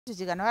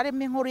Ikiganiro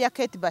harimo inkuru ya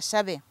Kate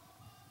Bashabe.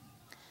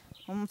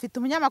 Mfite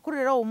umunyamakuru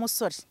rero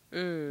w'umusore.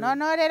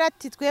 Noneho rero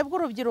ati twebwe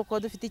urubyiruko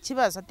dufite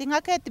ikibazo. Ati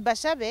nka Kate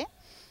Bashabe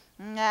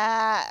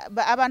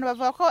abantu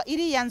bavuga ko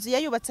iriya nzu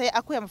yayubatse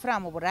akuye amafaranga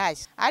mu Burayi.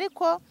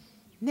 Ariko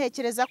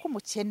ntekereza ko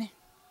umukene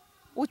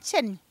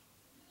ukennye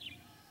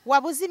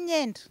wabuze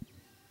imyenda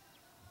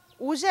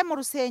uje mu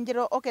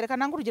rusengero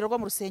okerekana ngurugero rwo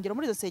mu rusengero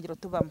muri izo nsengero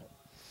tubamo.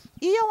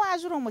 Iyo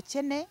waje uri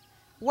umukene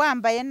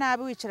wambaye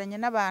nabi wicaranye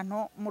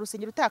n'abantu mu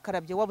rusengero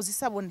utakarabye wabuze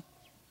isabune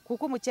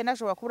kuko umukene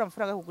ashobora kubura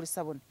amafaranga yo kugura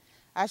isabune,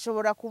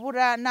 ashobora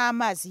kubura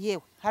n'amazi.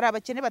 Yewe hari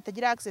abakene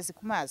batagira access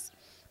ku mazi,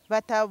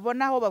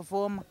 batabona aho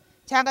bavoma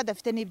cyangwa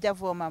adafite n'ibyo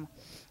avomamo.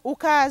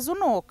 Ukaza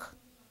unuka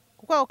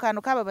kuko ako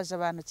kantu kababaje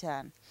abantu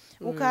cyane.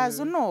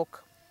 Ukaza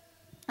unuka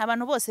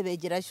abantu bose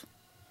begerayo,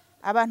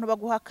 abantu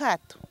baguha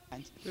akato.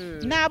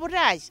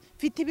 Naburaye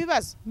mfite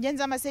ibibazo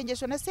ngenza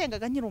amasengesho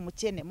nasengaga nkiri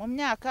umukene mu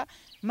myaka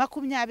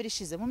 20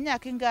 ishize, mu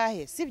myaka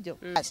ingahe sibyo?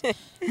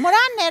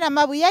 Murantera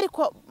amabuye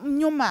ariko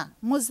nyuma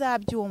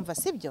muzabyumva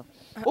sibyo?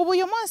 Ubu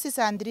uyu munsi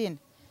Sandrine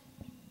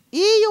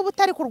iyo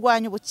ubutari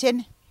kurwanya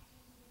ubukene.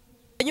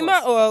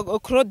 Nyuma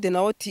Claude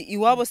nawe ati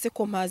iwabo se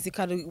ko mpazi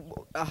kari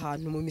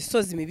ahantu mu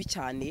misozi mibi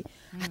cyane,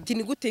 ati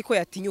ni gute ko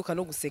yatinyuka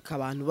no guseka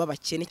abantu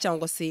babakene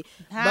cyangwa se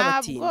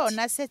babatindi? Ntabwo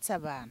nasetsa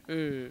abantu,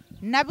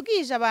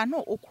 nabwije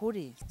abantu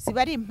ukuri,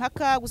 sibari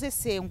impaka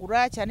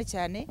gusesengura cyane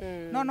cyane.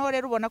 Noneho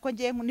rero ubona ko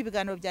ngiye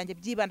n'ibiganiro byanjye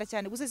byibanda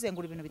cyane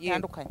gusesengura ibintu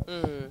bitandukanye.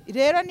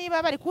 Rero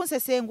niba bari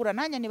kunsesengura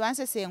nanjye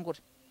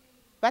nibansesengura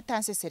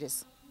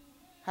batansesereza.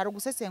 Hari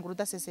ugusesengura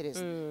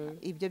udasesereza,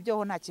 ibyo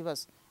byoho nta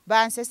kibazo,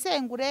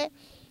 bansesengure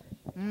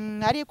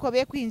ariko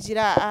be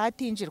kwinjira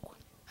ahatinjirwa.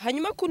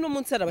 Hanyuma kuno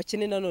munsi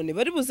arabakene nanone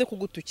bari buze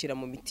kugutukira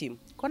mu mitima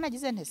ko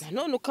nagize ntese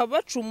none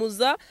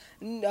ukabacumuza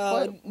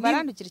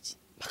barandukira iki?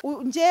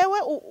 Njewe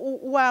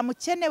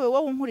wamukenewe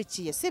wowe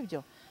unkurikiye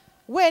sibyo?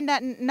 Wenda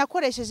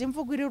nakoresheje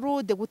imvugo iri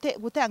rude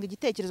gutanga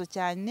igitekerezo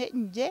cyane.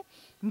 Nje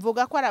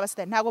mvuga ko ari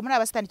abasitani, ntago muri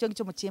abasitani cyo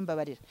ngicyo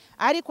mukimbabarira,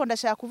 ariko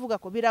ndashaka kuvuga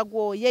ko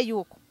biragoye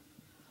yuko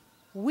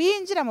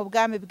winjira mu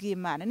bwami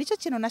bw'Imana. Nicyo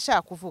kintu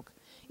nashaka kuvuga.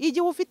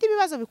 Igihe ufite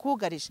ibibazo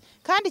bikugarije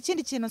kandi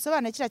ikindi kintu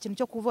nsobanura kira kintu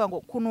cyo kuvuga ngo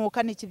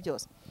kunuka n'iki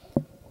byose,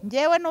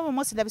 ngewe n'ubu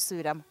munsi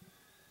ndabisubiramo.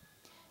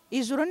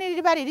 Ijuru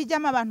niribari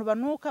rijyamo abantu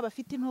banuka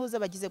bafite intuza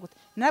bagize gute.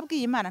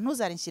 Nabwiye Imana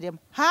ntuzarinshyiremo.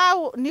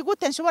 How ni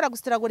gute nshobora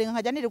gusitiraguringa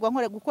nkajya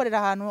nirirwa gukorera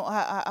ahantu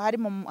hari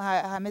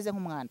hameze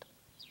nk'umwanda?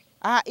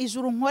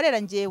 Ijuru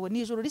nkorera ngewe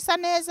ni ijuru risa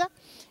neza,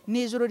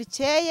 ni ijuru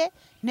rikeye.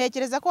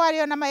 Ntekereza ko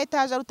hariyo n'ama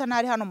etaje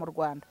arutanari hano mu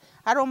Rwanda.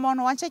 Hari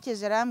umuntu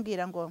wancekeje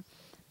arambwira ngo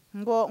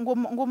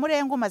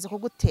umurengo umaze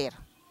kugutera,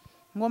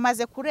 ngo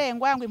maze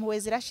kurengwa, ngo impuhwe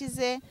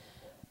zirashize,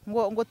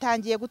 ngo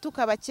tangiye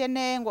gutuka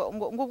abakene,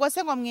 ngo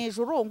se ngo mu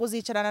ijuru ngo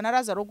uzicarana na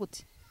Lazaro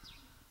gute?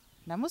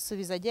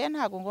 Namusubiza giye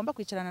ntago ngomba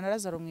kwicarana na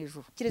Lazaro mu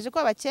ijuru. Kireje ko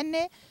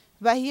abakene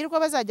bahirwa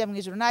bazajya mu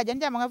ijuru, najya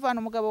njyama nkavana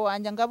umugabo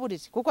wanjye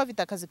ngaburire kuko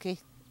afite akazi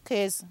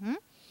keza.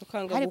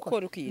 Ukanga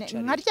gukora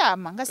ukiyicara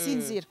nkaryama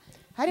ngasinzira,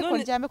 ariko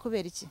ndyame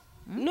kubera iki?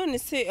 None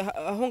se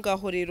aho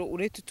ngaho rero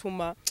urete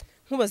utuma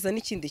nkubaza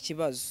n'ikindi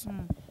kibazo.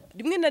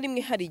 Rimwe na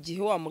rimwe hari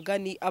igihe wa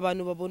mugani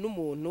abantu babona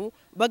umuntu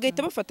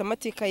bagahita bafata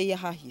amateka ye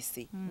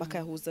yahahise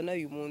bakayahuza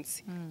n'uyu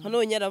munsi.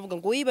 Hano nyaravuga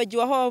ngo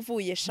wibagiwe aho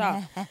wavuye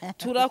sha,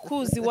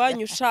 turakuzi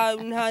wanyu sha,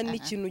 nta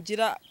n'ikintu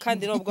ugira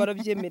kandi nabwo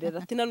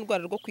warabyemerera, ati nta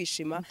n'urwara rwo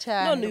kwishima.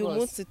 None uyu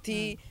munsi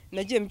ati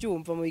nagiye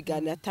mbyumva mu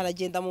biganiro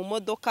ataragenda mu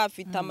modoka,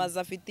 afite amazi,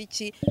 afite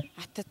iki,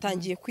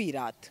 atatangiye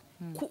kwirata.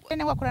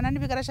 Ene wakorana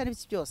n'ibigarasha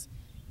n'ibiki byose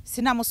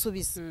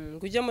sinamusubiza.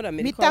 Ngo ujya muri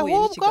Amerika wahuye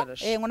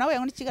n'ikigarasha. Ngo nawe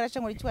ngo n'ikigarasha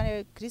ngo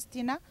cyane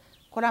Christina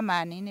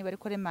koramani ni bari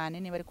koremani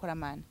ni bari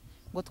koramani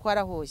ngo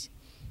twarahuye.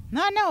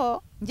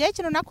 Noneho ngiye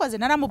ikintu nakoze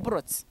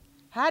naramubrotse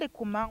hari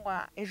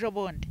kumanywa ejo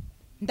bonde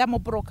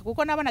ndamubroka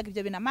kuko nabonaga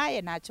ibyo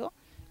binamaye ntacyo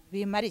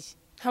bimariye.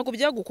 Ntago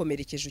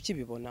byagukomerekeje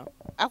ukibibona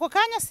ako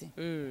kanya se?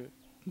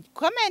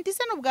 Comment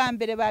se n'ubwa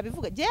mbere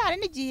babivuga. Je hari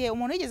n'igihe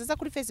umuntu yigeze aza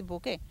kuri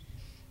Facebook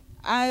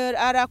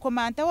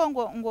arakomanta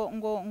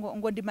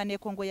ngo ndimaniye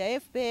Kongo ya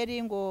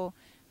FPR ngo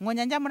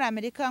njya muri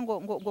Amerika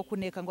ngo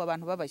kuneka ngo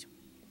abantu babayo.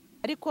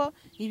 Ariko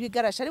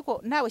ibigarasha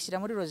ariko nawe shyira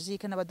muri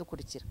logique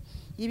n'abadukurikira.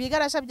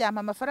 Ibigarasha byampa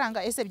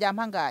amafaranga ese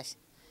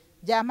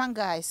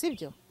byampangaye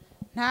sibyo?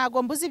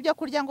 Ntago mbuzi ibyo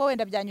kurya ngo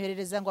wenda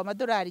byanyoherereza ngo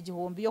amadolari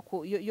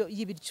 1000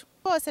 y'ibiryo.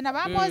 Bose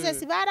nabamoze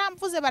si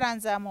baramvuze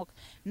baranzamuka.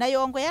 Na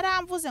Yongo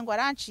yaramvuze ngo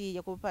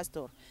aranciye ku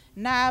pastor.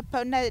 Na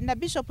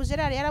Bishop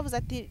Gerard yaravuze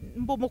ati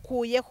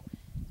mbumukuyeho.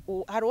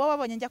 Hari uwo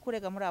babonye njya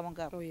kurega muri abo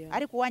ngabo.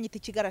 Ariko wanyita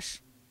ikigarasha.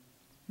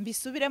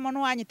 Mbisubiremo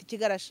n'uwanyita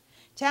ikigarasha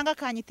cyangwa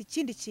kanyita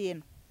ikindi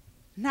kintu.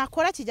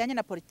 Ntakora kijyanye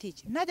na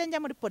politiki. Najya njya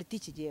muri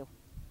politiki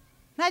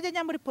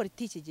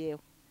jewe.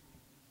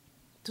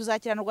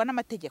 Tuzakiranurwa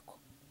n'amategeko.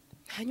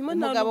 Hanyuma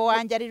umugabo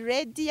wanjye ari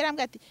ready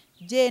yarambwira ati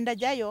genda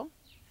jyayo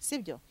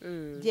sibyo?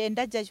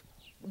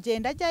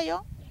 Genda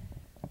jyayo.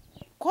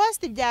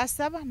 Cost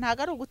byasaba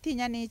ntago ari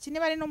ugutinya n'iki,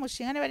 niba ari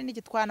n'umushinga niba ari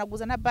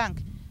n'igitwanaguza na bank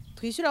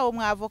twishyura uwo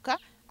mwavoka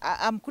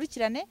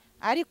amukurikirane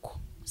ariko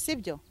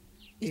sibyo?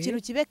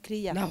 Ikintu kibe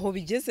clear. Naho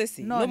bigeze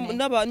si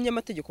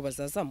n'abanyamategeko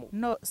bazazamo.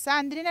 No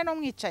Sandrine no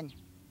mwicanye.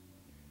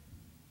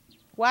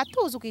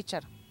 watuza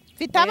ukicara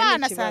mfite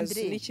abana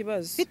Sandrine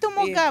mfite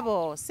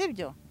umugabo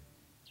sibyo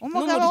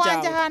umugabo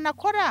wanjye ahantu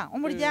akora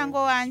umuryango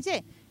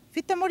wanjye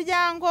mfite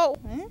umuryango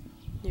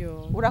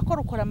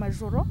urakora ukora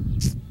amajoro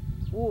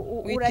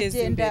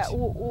uragenda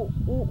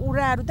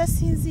urara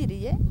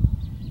udasinziriye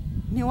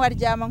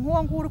ntiwaryama nk'uwo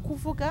nguwo uri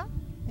kuvuga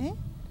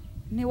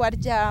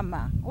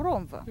ntiwaryama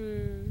urumva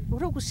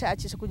uri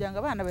gushakisha kugira ngo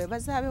abana bawe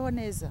bazabeho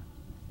neza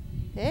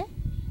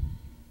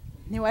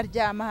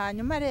ntiwaryama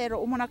hanyuma rero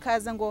umuntu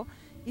akaza ngo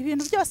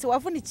ibintu byose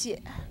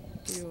wavunikiye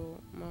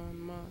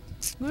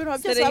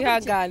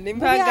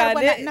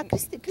na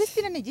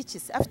Christine ni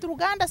igikisi afite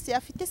uruganda se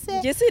afite se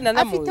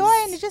afite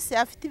ONG se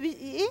afite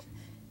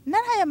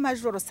naraya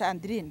majoro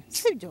Sandrine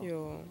sibyo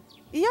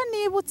iyo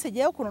nibutse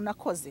giye ukuntu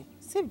nakoze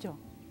sibyo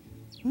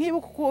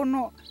nibuka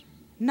ukuntu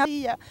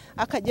nariya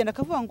akagenda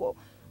akavuga ngo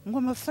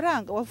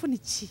amafaranga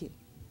wavunikiye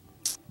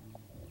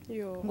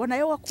ngo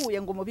nayo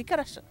wakuye ngo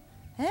mubikarasha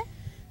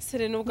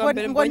sere n'ubwa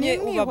mbere mbonye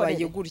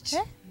ubabaye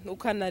gutya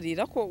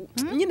ukanarira ko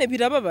nyine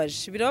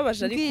birababaje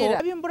ariko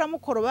abimbura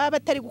mukoro baba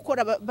batari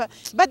gukora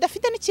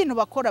badafite n'ikintu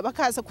bakora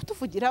bakaza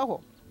kutuvugiraho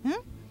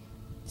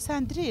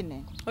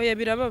Sandrine oya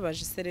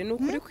birababaje sere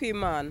n'ukuri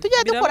kw'Imana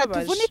tujya dukora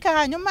tuvunika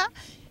hanyuma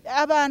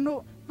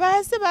abantu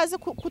baze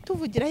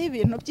kutuvugiraho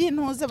ibintu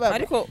by'intuza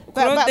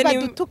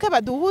badutuke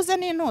baduhuza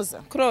n'intuza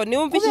Kro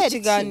niwumva iki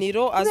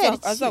kiganiro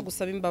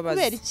azagusaba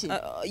imbabazi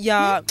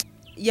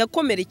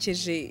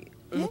yakomerekeje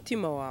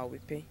umutima wawe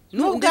pe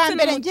n'ubwa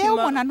mbere ngiye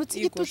umuntu anutse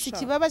igitutsi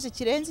kibabaje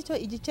kirenze icyo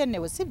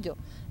igikenewe sibyo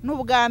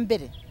n'ubwa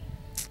mbere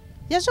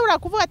yashobora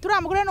kuvuga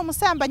turamugure no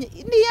musambanye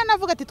niyo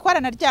navuga ati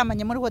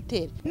twaranaryamanye muri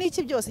hoteli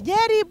niki byose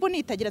gihe ribu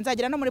nitagira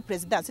nzagira no muri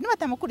presidence niba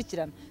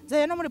tamukurikirana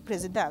nzagira no muri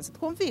presidence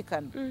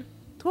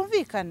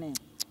twumvikane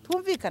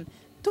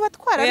tuba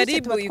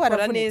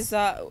twaravunitse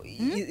neza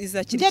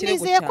izakira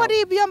ikirego cyawe ko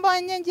ribu yo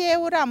mbonye ngiye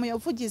uramuye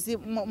uvugizi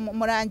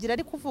murangira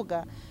ari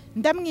kuvuga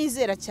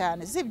ndamwizera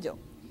cyane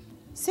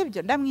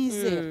sibyo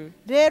ndamwizera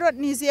rero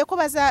nizeye ko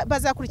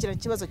bazakurikirana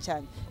ikibazo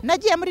cyane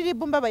nagiye muri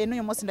ribu mbabaye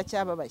n'uyu munsi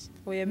ndacyababaye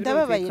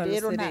ndababaye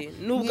rero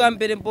n'ubwa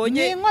mbere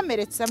mbonye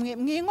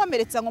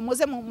mwinkomeretsa ngo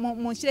muze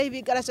munshyireho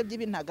ibigarasha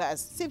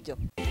by'ibintagazi sibyo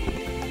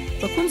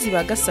bakunzi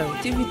ba GASARO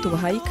TV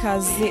tubahaye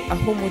ikaze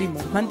aho muri mu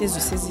mpande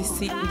zose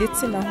z'isi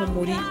ndetse naho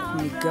muri ku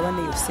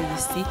migabane yose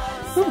y'isi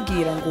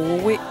mubwira ngo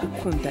wowe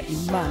ukunda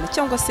Imana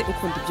cyangwa se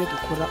ukunda ibyo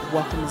dukora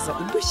wakomeza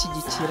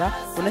udushyigikira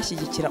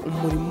unashyigikira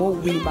umurimo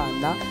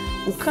w'Imana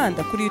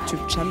ukanda kuri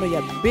YouTube channel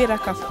ya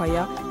Beraka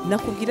Kwaya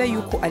nakubwira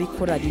yuko ari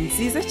korali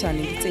nziza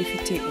cyane ndetse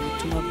ifite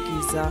ubutumwa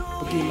bwiza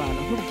bw'Imana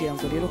nkubwira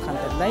ngo rero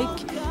kanda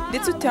like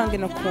ndetse utange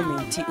na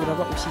comment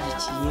uraba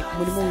ushyigikiye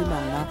umurimo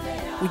w'Imana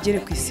ugere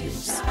ku isi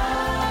yose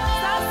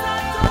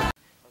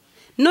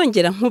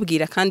nongera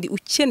nkubwira kandi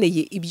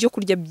ukeneye ibyo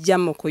kurya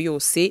by'amoko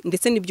yose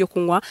ndetse n'ibyo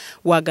kunywa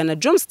wagana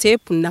John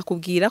Step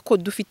nakubwira ko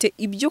dufite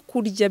ibyo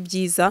kurya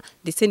byiza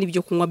ndetse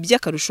n'ibyo kunywa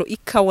by'akarusho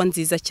ikawa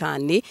nziza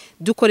cyane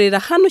dukorera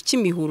hano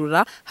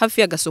Kimihurura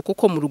hafi y'agasoko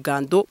ko mu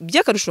Rugando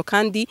by'akarusho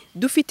kandi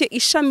dufite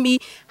ishami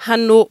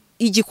hano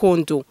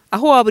igikondo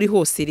aho waba uri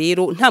hose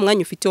rero nta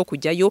mwanya ufite wo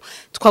kujyayo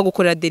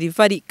twagukorera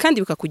delivery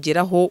kandi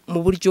bikakugeraho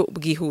mu buryo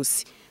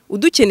bwihuse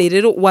udukeneye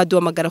rero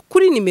waduhamagara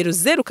kuri nimero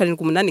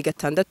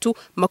 0786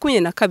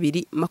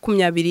 22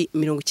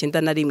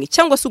 2091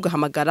 cyangwa se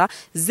ugahamagara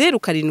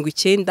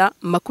 079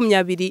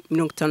 20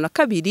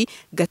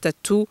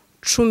 52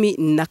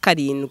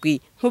 317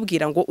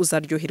 nkubwira ngo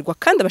uzaryoherwa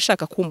kandi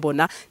abashaka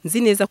kumbona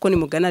nzi neza ko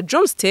nimugana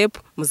John Step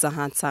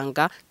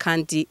muzahansanga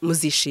kandi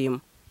muzishima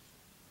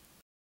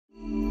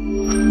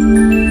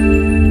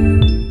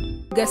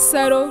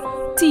GASARO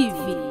TV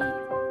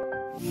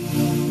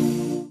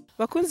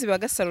bakunzi ba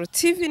GASARO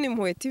TV ni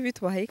mpuwe TV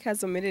tubahaye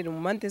ikaze merere mu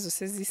mpande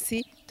zose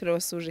z'isi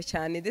turabasuje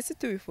cyane ndetse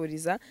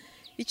tubifuriza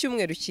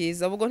icyumweru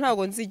cyiza ubwo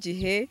ntago nzi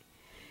igihe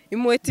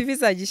impuwe TV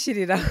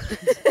zagishirira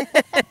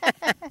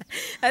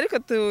ariko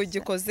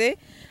tugikoze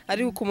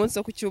ari ku munsi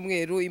wo ku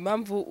cyumweru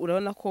impamvu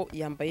urabona ko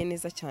yambaye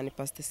neza cyane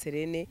PST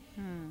SEREINE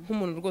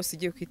nk'umuntu rwose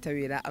ugiye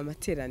kwitabira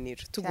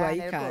amateraniro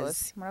tugwaye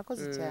ikaze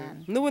murakoze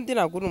cyane n'ubundi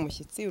ntago uri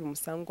umushyitsi uri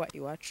umusangwa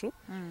iwacu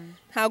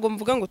ntago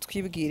mvuga ngo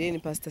twibwire ni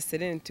PST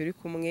SEREINE turi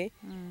kumwe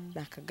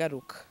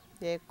nakagaruka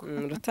yego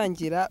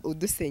uratangira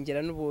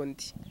udusengera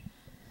n'ubundi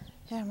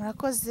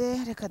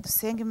murakoze reka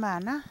dusenga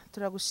Imana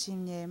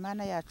turagushimye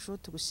Imana yacu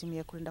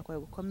tugushimiye kurinda kwawe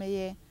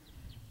gukomeye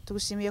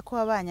tugushimiye ko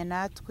wabanye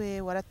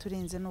natwe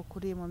waraturinze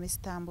n'ukuri mu minsi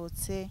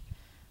itambutse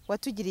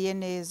watugiriye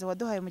neza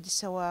waduhaye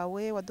umugisha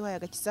wawe waduhaye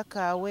agakiza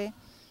kawe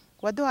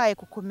waduhaye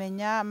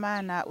kukumenya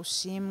Mana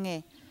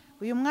ushimwe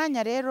uyu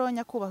mwanya rero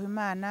nyakubahwa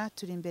Imana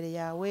turi imbere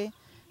yawe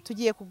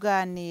tugiye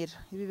kuganira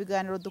ibi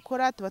biganiro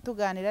dukora tuba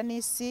tuganira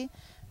n'isi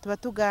tuba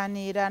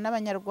tuganira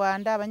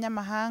n'abanyarwanda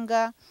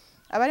abanyamahanga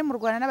abari mu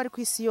Rwanda n'abari ku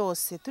isi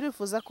yose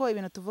turifuza ko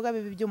ibintu tuvuga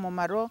bibi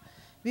by'umumaro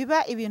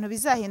biba ibintu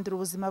bizahindura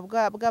ubuzima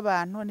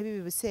bw'abantu n'ibibi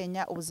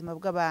bisenya ubuzima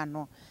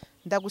bw'abantu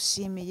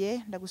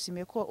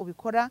ndagushimiye ko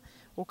ubikora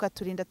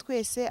ukaturinda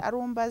twese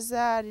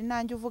arumbaza ari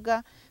nanjye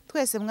uvuga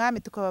twese mwami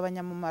tukaba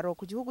abanyamumaro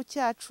ku gihugu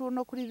cyacu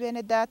no kuri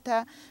bene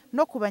data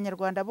no ku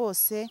banyarwanda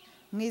bose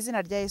mu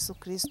izina rya Yesu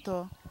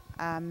Kristo,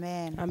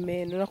 amen.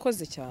 Amen.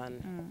 Urakoze cyane.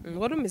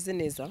 Wari umeze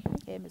neza?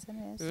 Meze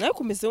neza. Nawe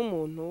kumeze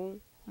umuntu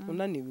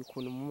unaniwe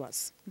ukuntu mu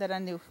maso.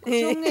 Ndaraniwe. Ku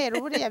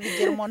cyumweru buriya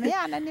bigera umuntu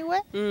yananiwe.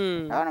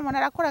 Urabona umuntu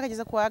arakora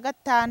akageza ku wa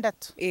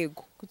gatandatu.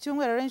 Ego. Ku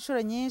cyumweru rero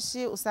inshuro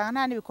nyinshi usanga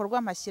nta n'ibikorwa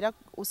amashyira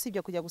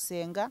usibye kujya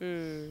gusenga.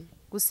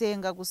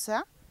 Gusenga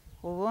gusa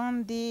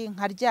ubundi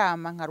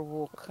nkaryama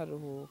nkaruhuka.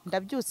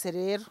 Ndabyutse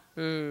rero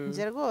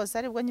nje rwose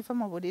aribwo nyifa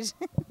mu buriri.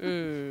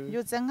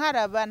 Byutse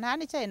nkaraba nta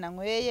n'icyayi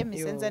nanyweye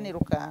misenza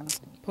nirukanga.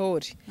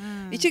 Paul,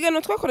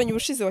 ikiganiro twakoranye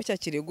ubushize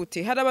wacyakiriye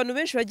gute? Hari abantu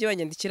benshi bagiye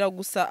banyandikira,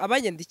 gusa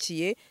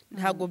abanyandikiye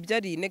ntago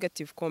byari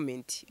negative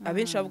comment.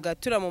 Abenshi bavuga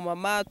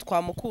turamumama,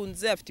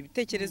 twamukunze, afite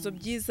ibitekerezo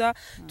byiza,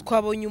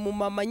 twabonye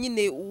umumama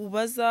nyine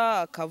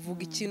ubaza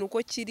akavuga ikintu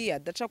uko kiri,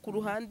 adaca ku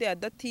ruhande,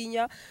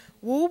 adatinya.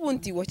 Wowe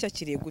ubundi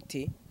wacyakiriye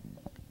gute?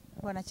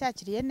 Bona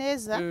cyakiriye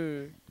neza.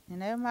 Ni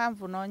nayo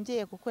mpamvu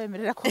nongeye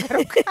kukwemerera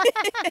kugaruka.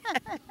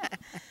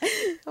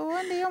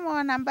 Ubundi iyo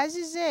umuntu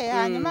ambajije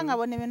hanyuma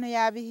nkabona ibintu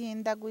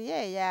yabihindaguye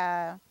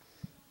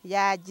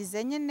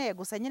yagize nyine,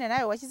 gusa nyine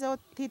nawe washyizeho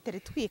titere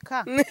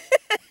twika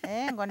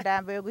ngo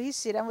ndambaye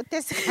guhishira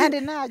mutesi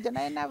kandi ntabyo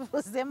nayo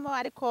navuzemo,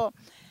 ariko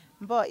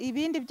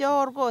ibindi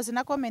byo rwose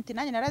na comment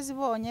nanjye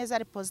narazibonye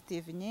zari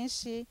positive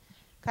nyinshi,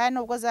 kandi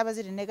nubwo zaba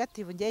ziri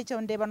negative ngiye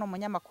icyo ndeba no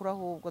munyamakuru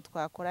ahubwo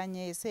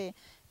twakoranye se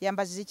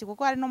yambajije iki,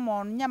 kuko hari no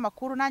mu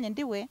nyamakuru nanjye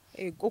ndiwe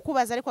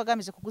ukubaza ariko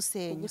agamije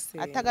kugusenya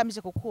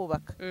atagamije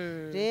kukubaka.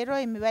 Rero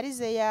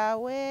imibarize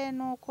yawe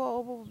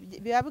nuko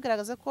biba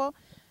bigaragaza ko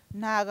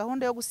nta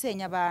gahunda yo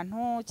gusenya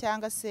abantu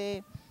cyangwa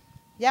se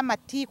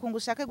y'amatiku ngo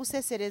ushake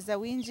gusesereza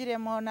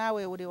winjiremo,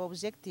 nawe uri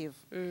objective,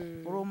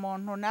 uri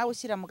umuntu nawe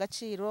ushyira mu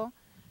gaciro,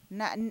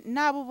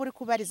 nabo buri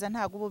kubariza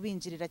ntago ubu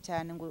binjirira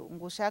cyane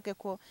ngo ushake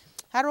ko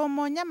hari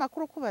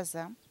umunyamakuru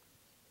kubaza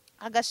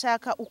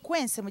agashaka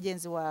ukwense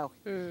mugenzi wawe.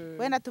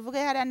 Wenda tuvuge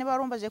hariya niba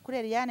warumbaje kuri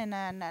Eliane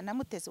na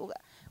Mutesi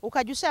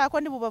ukajya ushaka ko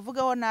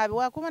ndibubavugeho nabi,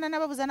 wakumana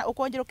nababuzana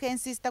ukongera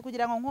ukensista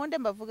kugira ngo nkunde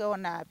mbavugeho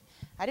nabi,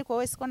 ariko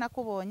wowe siko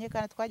nakubonye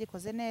kandi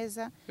twagikoze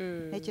neza.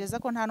 Ntekereza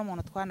ko nta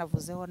n'umuntu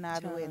twanavuzeho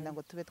nabi wenda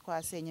ngo tube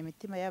twasenye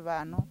imitima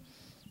y'abantu,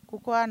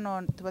 kuko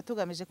hano tuba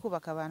tugamije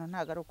kubaka abantu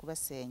ntago ari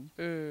ukubasenya.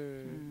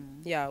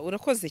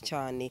 Urakoze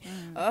cyane.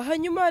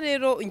 Hanyuma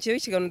rero ngiye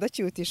ikiganiro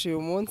ndakihutisha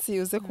uyu munsi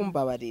uze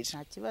kumbabarira.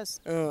 Nta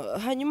kibazo.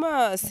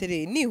 Hanyuma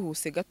Sere,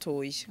 nihuse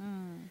gatoya.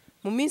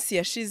 Mu minsi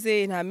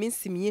yashize nta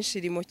minsi myinshi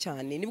irimo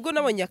cyane, nibwo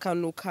nabonye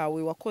akantu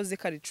kawe wakoze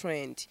kari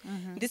trend.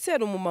 Ndetse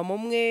hari umumama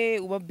umwe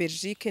uba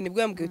Belgique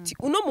nibwo yambwiye uti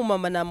uno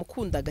mumama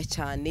namukundaga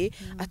cyane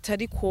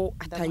atariko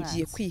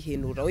atangiye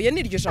kwihenura. Oya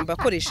niryo jambo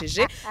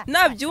yakoresheje,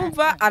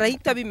 nabyumva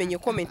arahita bimenye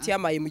comment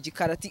yamaye mu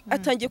gikarati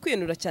atangiye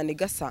kwihenura cyane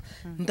Gasa.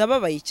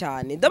 Ndababaye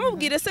cyane,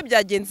 ndamubwire se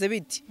byagenze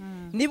biti.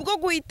 Nibwo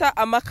guhita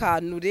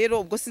amakanu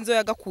rero ubwo sinzo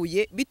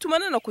yagakuye bituma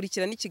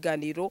nanakurikirana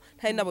ikiganiro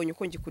ntari nabonye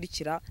uko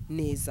ngikurikira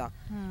neza.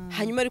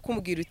 Hanyuma ariko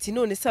kumbwira uti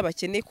none se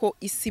abakene ko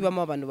isi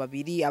bamo abantu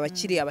babiri,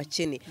 abakire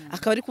abakene,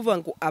 akaba ari kuvuga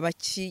ngo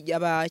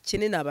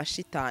abakene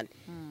n'abashitani.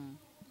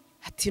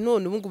 Ati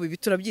none ubu ngubu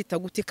turabyita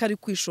gute, kari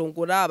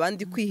kwishongora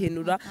abandi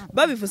kwihenura,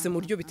 babivuze mu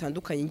buryo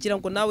bitandukanye. Ngira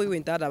ngo nawe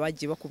wenda hari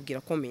abagiye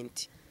bakubwira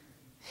comment.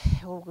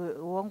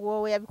 Uwo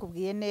nguwo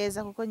yabikubwiye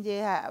neza, kuko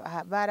ngiye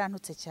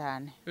barantutse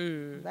cyane.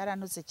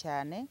 Barantutse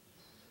cyane.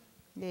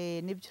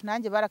 Nibyo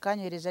nanjye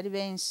barakanyohereje ari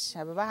benshi,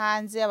 ababa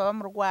hanze, ababa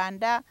mu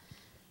Rwanda,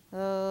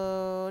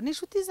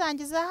 n'inshuti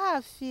zanjye za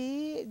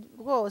hafi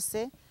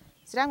rwose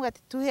zirambwira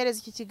ati tuhereze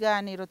iki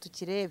kiganiro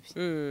tukirebe.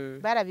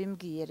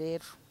 Barabimbwiye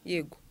rero.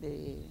 Yego.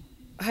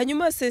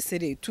 Hanyuma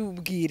Sesere,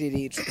 tubwire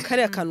rero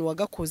kare akantu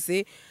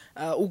wagakoze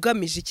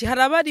ugamije iki?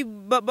 Hari abari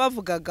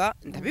bavugaga,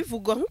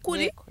 ndabivuga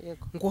nk'ukuri,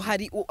 ngo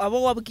hari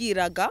abo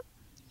wabwiraga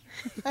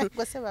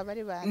se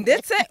babari bande,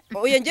 ndetse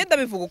oya ngenda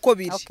bivuga uko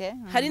biri.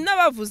 Hari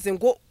n'abavuze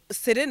ngo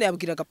Serene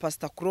yabwiraga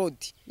Pastor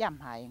Claude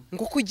yampaye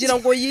ngo kugira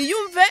ngo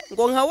yiyumve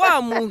ngo nka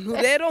wa muntu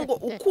rero ngo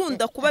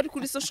ukunda kuba ari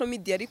kuri social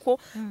media ariko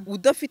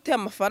udafite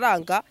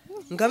amafaranga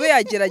ngabe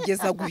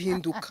yagerageza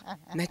guhinduka.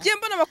 Nagiye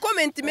mbona ama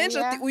comment menshi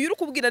ati uyu uri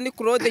kubwira ni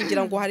Claude,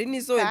 ngira ngo hari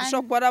nizo wenda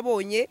ushaka ko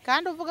arabonye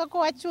kandi uvuga ko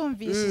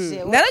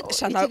wacyumvishije.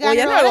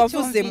 Oya nawe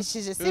wavuzemo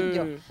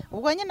sibyo.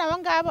 Ubwo nyine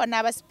abo ngabo ni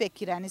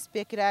abaspekira, ni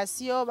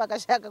speculation,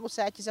 bagashaka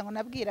gushakisha ngo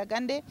nabwiraga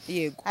nde.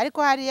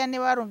 Ariko hariya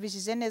niba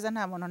warumvishije neza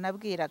nta muntu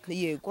nabwiraga.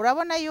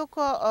 Urabona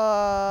yuko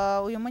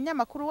uyu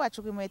munyamakuru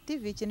wacu kuri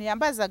TV ikintu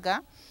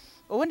yambazaga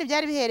ubundi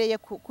byari bihereye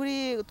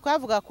kuri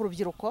twavuga ku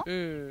rubyiruko,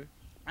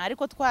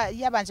 ariko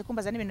yabanje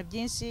kumbaza n'ibintu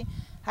byinshi.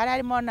 Hari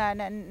harimo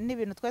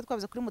n'ibintu twari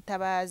twavuze kuri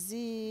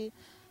Mutabazi,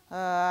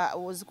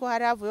 uzi ko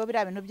hari havuyeho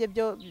biriya bintu bye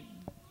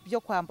byo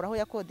kwambura aho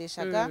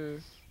yakodeshaga.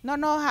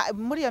 Noneho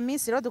muri iyo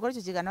minsi rero dukora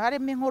icyo kiganiro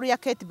harimo inkuru ya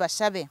Kate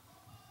Bashabe.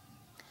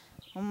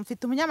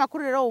 Mfite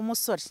umunyamakuru rero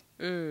w'umusore.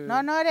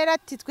 Noneho rero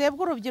ati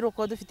twebwe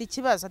urubyiruko dufite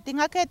ikibazo, ati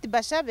nka Kate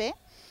Bashabe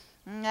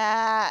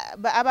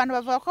abantu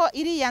bavuga ko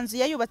iriya nzu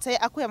yayubatse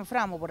akuye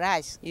amafaranga mu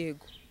Burayi.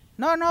 Yego.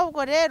 Noneho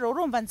ubwo rero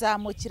urumva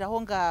nzamukira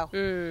aho ngaho.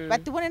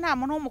 Bati bone nta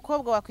muntu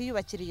w'umukobwa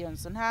wakwiyubakira iyo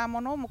nzu, nta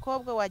muntu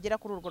w'umukobwa wagera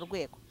kuri urwo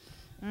rwego.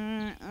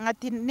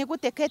 ati ni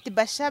gute Kate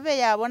Bashabe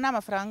yabona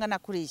amafaranga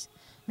nakuriye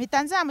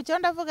mpita nzamukira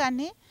ndavuga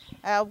nti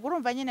ubwo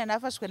urumva nyine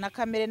nafashwe na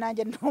kamere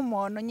nanjye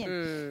n'umuntu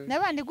nyine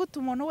nabandi gute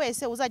umuntu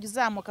wese uzajya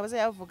uzamuka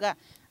bazayavuga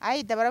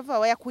ayida baravuga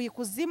wayakuye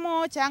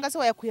ikuzimu cyangwa se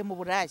wayakuye mu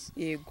burayi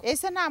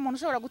ese nta muntu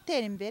ushobora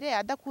gutera imbere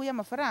adakuye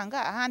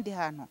amafaranga ahandi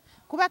hantu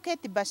kuba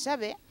Kate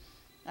Bashabe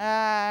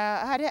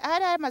hari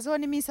hamazeho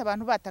n'iminsi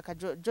abantu bataka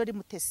Jolly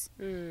Mutesi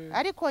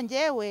ariko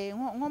ngewe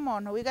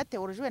nk'umuntu wiga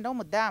teoloji wenda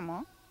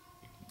w'umudamu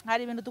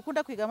hari ibintu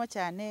dukunda kwigamo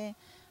cyane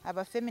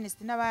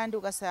abafeminist n'abandi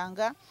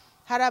ugasanga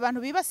hari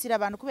abantu bibasira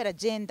abantu kubera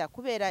gender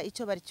kubera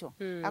icyo bari cyo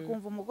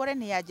akumva umugore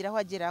ntiyagira aho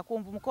agera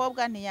akumva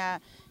umukobwa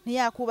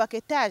ntiyakubaka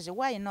etage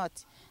why not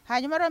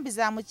hanyuma rero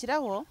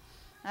mbizamukiraho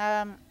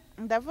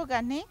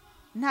ndavuga nti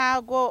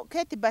ntago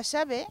Kate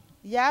Bashabe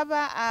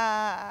yaba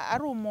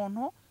ari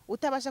umuntu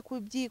utabasha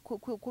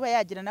kuba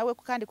yagira nawe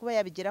kandi kuba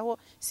yabigeraho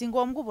si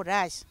ngombwa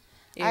uburayi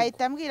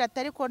ahita ambwira ati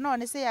ariko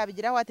none se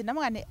yabigeraho ati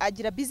ndamwana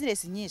agira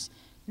business nyinshi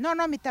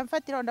none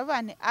mitamfatira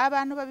ndavane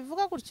abantu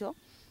babivuga gutyo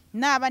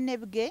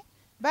nabanebwe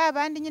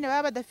babandi nyine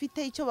baba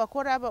badafite icyo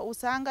bakora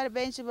usanga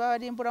benshi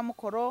barimbura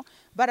mukoro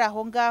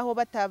baraho ngaho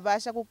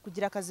batabasha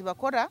kugira akazi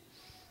bakora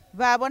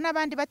babona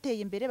abandi bateye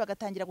imbere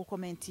bagatangira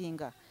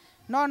gukomentinga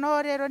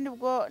noneho rero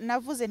nibwo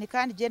navuze ni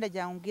kandi genda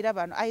jyangumbwira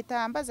abantu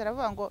ahita ambaza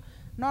aravuga ngo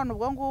none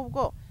ubwo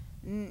ngubwo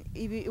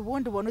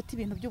ubundi ubona uti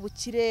ibintu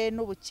by'ubukire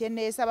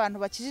n'ubukene abantu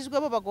bakijijwe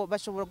bo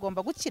bashobora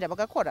gomba gukira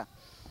bagakora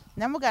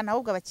namugana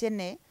ahubwo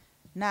abakene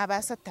naba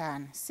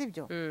satani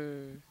sibyo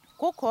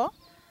kuko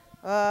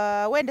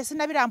wenda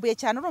sinabirambuye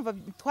cyane urumva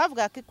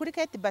twavuga kuri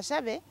Kate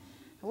Bashabe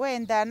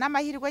wenda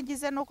n'amahirwe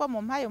ngize nuko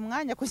mu mpaye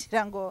umwanya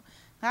kugira ngo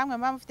nkamwe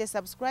mufite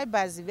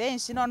subscribers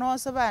benshi noneho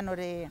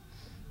sobanure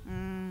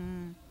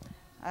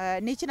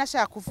niki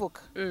nashaka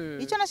kuvuga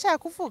icyo nashaka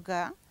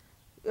kuvuga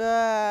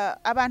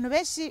abantu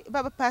benshi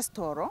baba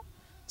pastoro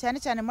cyane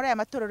cyane muri aya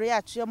matorero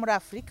yacu yo muri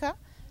Afrika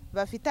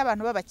bafite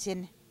abantu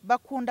babakene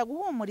bakunda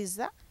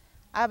guhumuriza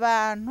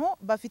abantu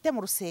bafite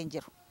mu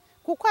rusengero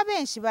kuko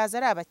abenshi baza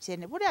ari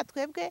abakene buriya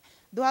twebwe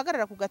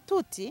duhagarara ku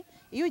gatuti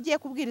iyo ugiye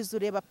kubwiriza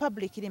ureba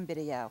public iri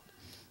imbere yawe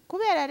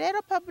kubera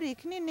rero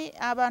public nini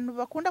abantu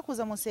bakunda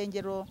kuza mu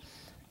rusengero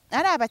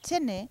ari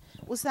abakene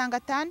usanga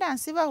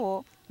tendancy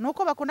baho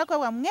nuko bakunda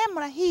kuvuga mwe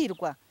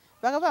murahirwa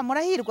bagavuga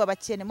murahirwa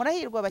abakene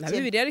murahirwa abakene na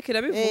Bibiliya ariko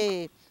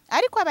irabivuga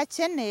ariko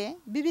abakene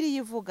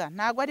Bibiliya ivuga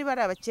ntago ari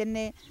bari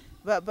abakene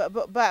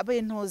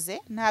bintuze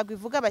ntago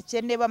ivuga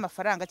abakene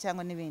b'amafaranga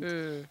cyangwa n'ibindi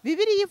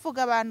Bibiliya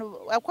ivuga abantu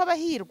uko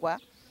abahirwa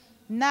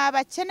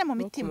n'abakene mu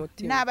mitima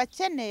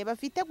n'abakene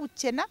bafite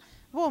gukena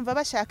bumva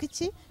bashaka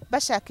iki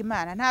bashaka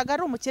Imana ntago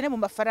ari umukene mu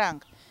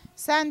mafaranga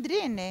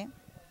Sandrine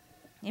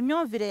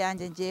imyumvire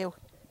yanjye ngewe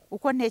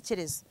uko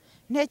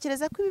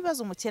ntekereza ko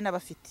ibibazo umukene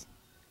abafite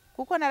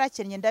kuko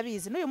narakennye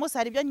ndabizi n'uyu munsi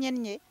hari ibyo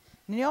nyenye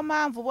niyo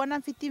mpamvu ubona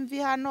mfite imvi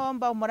hano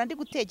mbamura ndi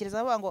gutekereza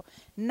avuga ngo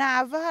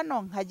nava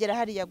hano nkagera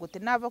hariya gute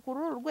nava kuri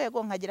uru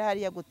rwego nkagera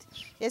hariya gute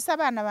ese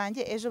abana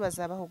banjye ejo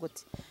bazabaho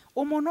gute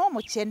umuntu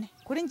w'umukene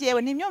kuri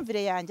ngewe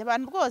n'imyumvire yanjye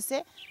abantu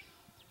rwose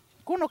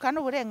kunuka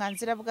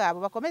n'uburenganzira bwabo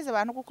bakomeza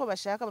abantu kuko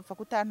bashaka bapfa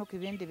kutantuka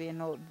ibindi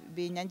bintu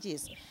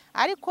binyangiza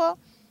ariko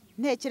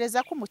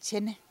ntekereza ko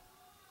umukene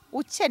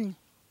ukennye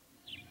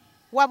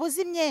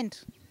wabuze imyenda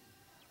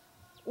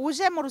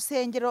uje mu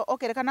rusengero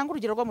okerekana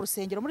ngurugero rwo mu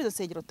rusengero muri izo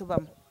sengero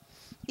tubamo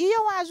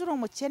iyo waje uri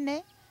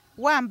umukene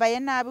wambaye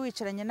nabi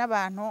wicaranye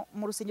n'abantu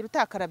mu rusengero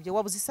utakarabye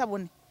wabuze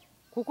isabune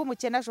kuko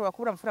umukene ashobora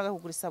kubura amafaranga yo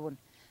kugura isabune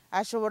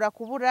ashobora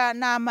kubura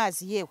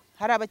n'amazi yewe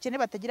hari abakene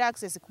batagira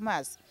access ku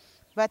mazi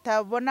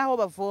batabona aho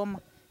bavoma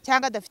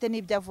cyangwa adafite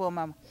n'ibyo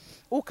avomamo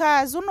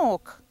ukaza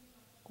unuka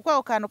kuko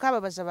ako kantu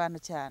kababaje abantu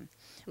cyane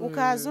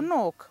ukaza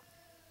unuka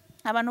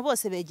abantu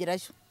bose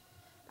begerayo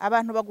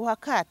abantu baguha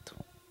akato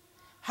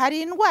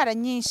hari indwara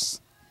nyinshi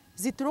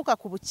zituruka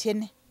ku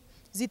bukene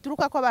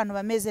zituruka ko abantu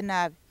bameze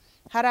nabi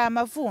hari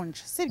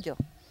amavunja sibyo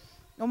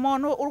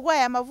umuntu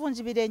urwaye amavunja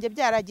ibirenge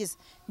byaragize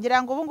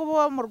ngira ngo ubu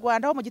ngubu mu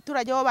Rwanda ho mu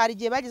giturage ho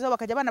barigiye bagizeho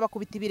bakajya bana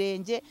bakubita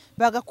ibirenge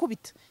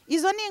bagakubita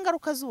izo ni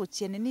ingaruka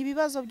z'ubukene ni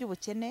ibibazo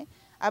by'ubukene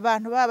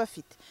abantu baba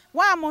bafite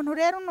wa muntu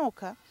rero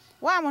unuka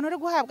wa muntu uri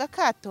guhabwa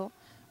akato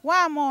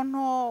wa muntu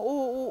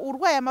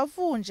urwaye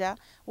amavunja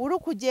uri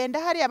kugenda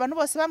hari abantu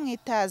bose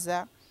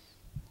bamwitaza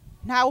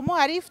nta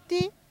umuha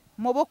lifti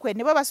mu bukwe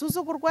nibo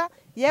basuzugurwa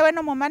yewe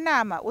no mu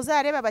manama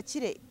uzareba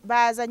abakire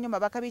baza nyuma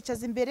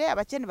bakabicaza imbere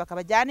abakene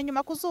bakabajyana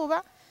inyuma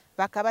kuzuba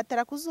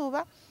bakabatara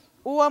kuzuba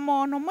uwo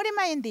muntu muri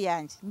mind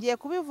yanjye ngiye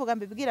kubivuga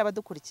mbibwira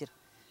abadukurikira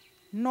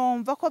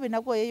numva ko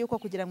binagoye yuko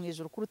kugira mu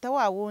ijuru kuruta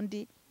wa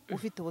wundi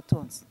ufite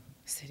ubutunzi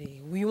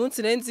uyu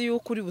munsi nenzi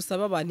yuko uri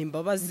busaba abantu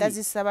imbabazi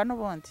ndazisaba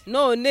n'ubundi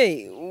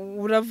none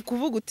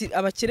uravuga uti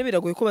abakire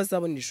biragoye ko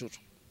bazabona ijuru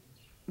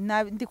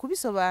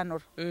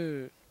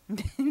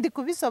ndi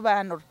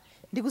kubisobanura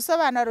ndi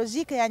gusobanura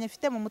logique yanjye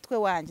mfite mu mutwe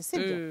wanjye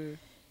sibyo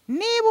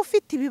niba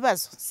ufite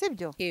ibibazo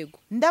sibyo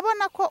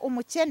ndabona ko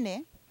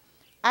umukene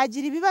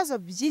agira ibibazo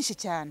byinshi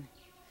cyane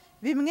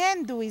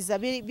bimwenduiza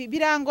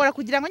birangora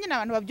kugira ngo nyine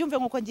abantu babyumve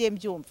nkuko ngiye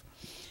mbyumva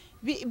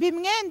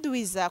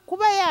bimwenduiza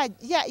kuba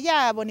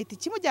yabona iti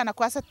kimujyana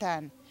kwa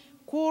Satani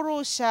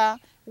kurusha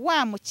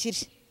wa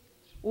mukire.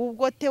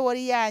 Ubwo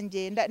teori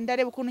yanjye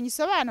ndareba ukuntu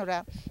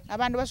nyisobanura,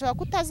 abantu bashobora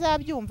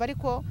kutazabyumva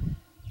ariko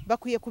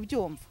bakwiye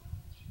kubyumva.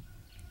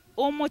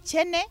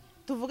 Umukene,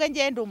 tuvuge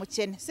ngende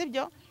umukene,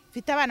 sibyo?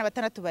 Mfite abana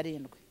 6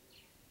 barindwi.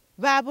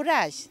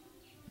 Baburaje.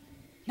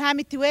 Nta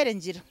mitiwere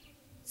ngira.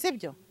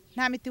 Sibyo?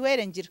 Nta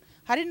mitiwere ngira.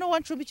 Hari n'uwo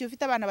ncumbikiye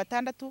ufite abana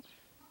 6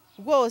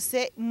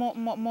 rwose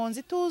mu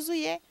nzi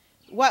tuzuye,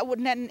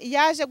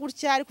 yaje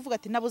gutya ari kuvuga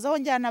ati nabuze aho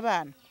njyana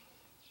abana.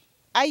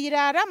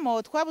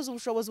 Ayiraramo twabuze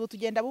ubushobozi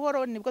butugenda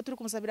buhoro, nibwo turi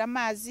kumusabira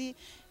amazi,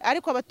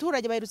 ariko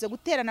abaturage baherutse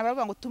guterana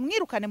baravuga ngo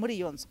tumwirukane muri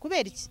iyo nzu.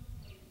 Kubera iki?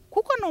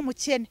 Kuko ni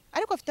umukene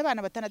ariko afite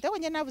abana 6. Ariko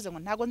njye navuze ngo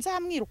ntago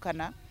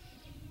nzamwirukana.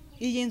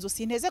 Iyi nzu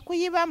sinteze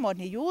kuyibamo,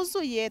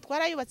 ntiyuzuye,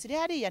 twarayubatse iri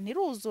hariya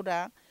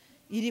ntiruzura,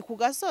 iri ku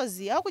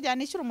gasozi, aho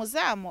kujyana ishyura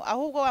umuzamu,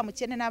 ahubwo wa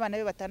mukene n'abana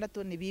be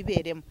 6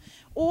 nibiberemo.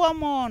 Uwo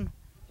muntu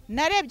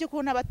narebye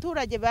ukuntu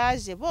abaturage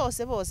baje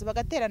bose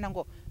bagaterana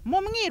ngo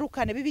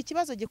mumwirukane, bibi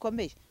ikibazo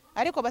gikomeye,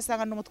 ariko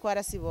basanga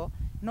n'umutwara sibo,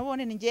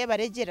 nubone ningiye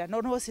baregera,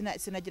 noneho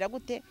sinagira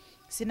gute,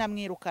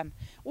 sinamwirukana.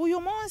 Uyu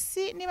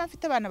munsi niba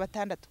mfite abana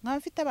 6, nkaba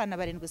mfite abana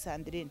 7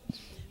 Sandrine,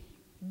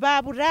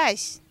 baburaye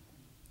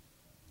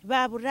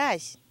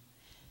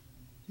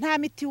nta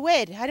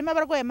mitiwere, harimo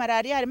abarwaye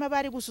malaria, harimo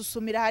abari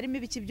gususumira, harimo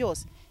ibiki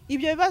byose.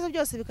 Ibyo bibazo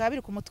byose bikaba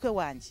biri ku mutwe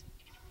wanjye.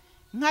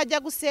 Nkajya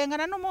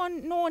gusengana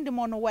n'uwundi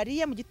muntu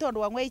wariye mu gitondo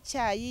wanyweye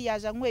icyayi,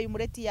 yaje anyweye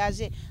umureti,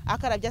 yaje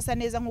akarabya asa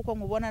neza nk'uko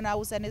nkubona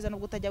nawe usa neza,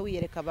 nubwo utajya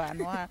wiyereka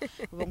abantu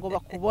ngo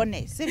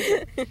bakubone,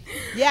 sibyo?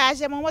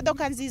 Yaje mu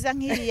modoka nziza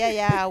nk'iriya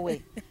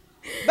yawe,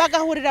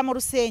 bagahurira mu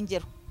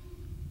rusengero.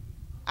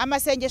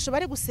 Amasengesho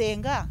bari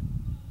gusenga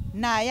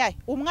nayaye,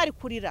 umwe ari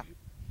kurira,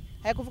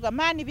 ari kuvuga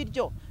mana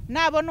ibiryo,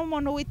 nabona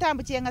umuntu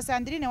witambukiye nka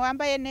Sandrine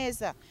wambaye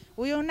neza,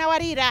 uyu nawe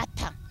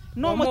arirata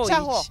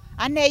n'umucaho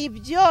aneye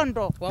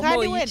ibyondo,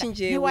 kandi wenda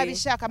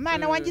ntiwabishaka.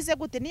 Mana wangize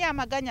gute,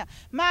 niyamaganya,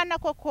 mana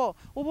koko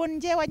ubu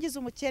ngiye wagize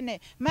umukene,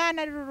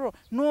 mana ruru,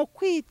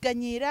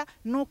 nukwiganyira,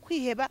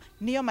 nukwiheba,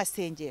 niyo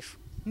masengesho.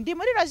 Ndi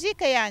muri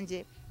logique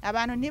yanjye,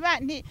 abantu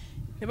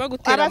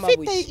ntibagutera amabuye.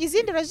 Abafite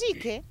izindi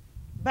logique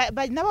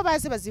nabo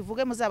bazi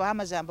bazivuge, muzabaha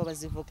amajambo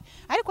bazivuge,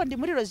 ariko ndi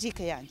muri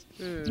logique yanjye.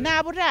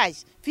 Naburaye,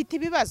 mfite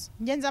ibibazo,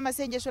 ngenza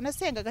amasengesho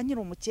nasengaga nkiri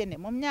umukene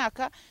mu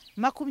myaka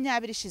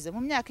 20 ishize,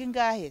 mu myaka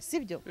ingahe,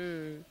 sibyo?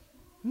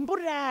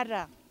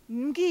 Mburara,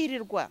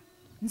 mbwirirwa,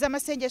 nza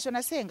amasengesho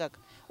nasengaga.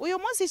 Uyu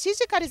munsi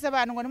shishikariza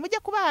abantu ngo nimujye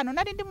kuba hano,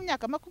 nari ndi mu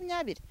myaka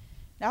 20,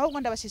 ahubwo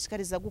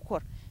ndabashishikariza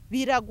gukora.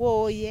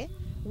 Biragoye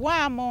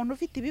wa muntu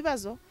ufite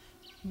ibibazo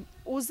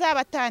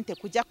uzabatante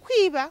kujya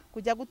kwiba,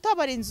 kujya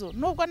gutobora inzu,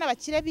 nubwo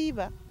n'abakire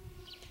biba,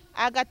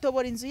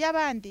 agatobora inzu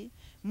y'abandi,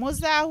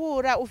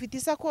 muzahura ufite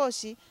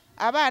isakoshi,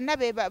 abana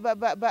be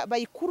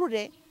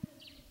bayikurure,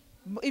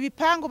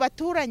 ibipangu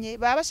baturanye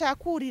baba bashaka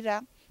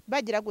kurira,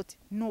 bagira gute,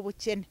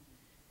 n'ubukene.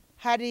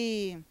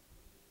 Hari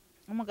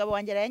umugabo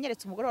wanjye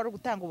yanyeretse umugore wari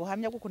gutanga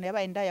ubuhamya bw'ukuntu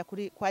yabaye indaya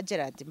kwa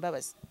Gerard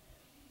Mbabazi,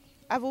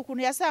 avuga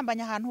ukuntu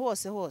yasambanya ahantu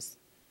hose.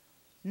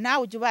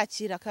 Nawe ujye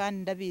ubakira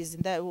kandi ndabizi,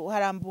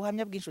 haramba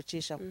ubuhamya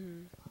bw'inshucisha.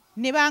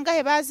 Ni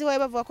bangahe bazi wowe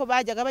bavuga ko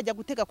bajya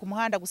gutega ku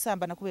muhanda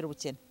gusambana kubera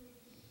ubukene,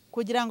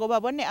 kugira ngo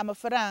babone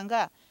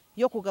amafaranga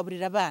yo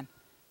kugaburira abana.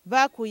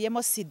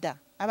 Bakuyemo sida.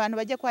 Abantu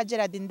bajye kwa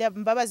Gerard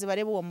Mbabazi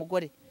bareba uwo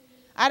mugore,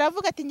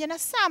 aravuga ati nge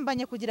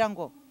nasambanye kugira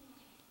ngo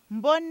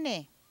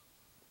mbone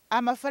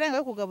amafaranga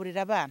yo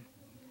kugaburira abana.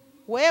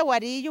 We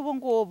wariye ubu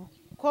ngubu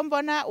ko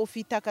mbona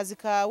ufite akazi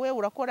kawe,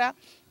 urakora,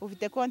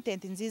 ufite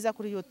content nziza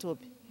kuri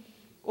YouTube.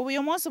 Ubu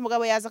uyu munsi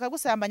umugabo yaza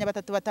akagusambanya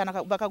 3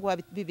 5 bakaguha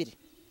 2,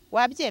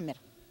 wabyemera?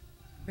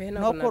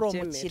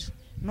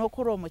 No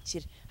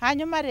kuromukira.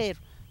 Hanyuma rero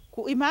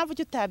impamvu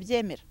cyo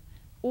utabyemera,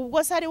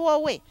 ubwo se ari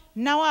wowe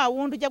na wa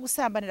wundi ujya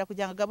gusambanira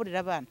kugira ngo agaburire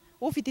abana,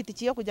 ufite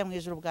itiki yo kujya mu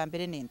ijuru bwa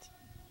mbere ninde?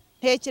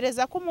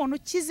 Ntekereza ko umuntu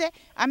ukize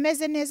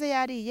ameze neza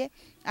yariye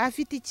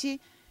afite iki,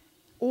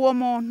 uwo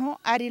muntu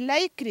ari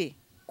likely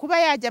kuba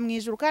yajya mu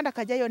ijuru kandi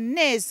akajyayo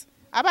neza,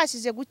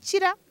 abashije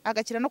gukira,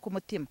 agakira no ku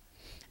mutima.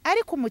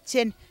 Ariko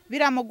umukene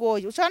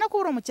biramugoye, ushobora no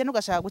kubura umukene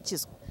ugashaka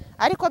gukizwa,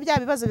 ariko bya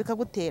bibazo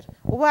bikagutera.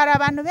 Ubu hari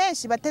abantu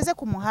benshi bateze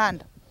ku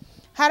muhanda,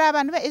 hari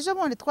abantu ejo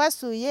bundi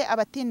twasuye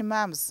abatini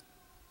moms,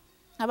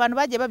 abantu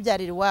bagiye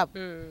babyarira iwabo.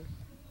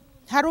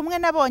 Hari umwe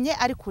nabonye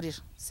ari kurira,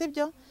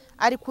 sibyo?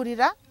 Ari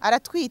kurira,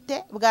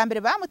 aratwite, bwa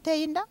mbere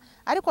bamuteye inda,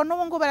 ariko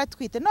n'ubu ngubu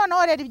aratwite.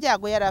 Noneho rero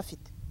ibyago yari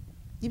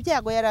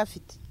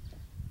afite,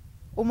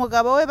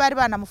 umugabo we bari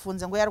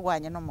banamufunze ngo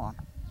yarwanye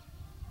n'umuntu.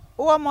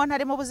 Uwo muntu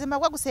ari mu buzima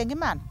bwo gusenga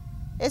Imana,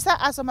 esa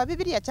asoma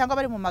Bibiliya cyangwa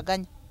bari mu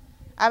maganya,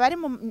 abari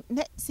mu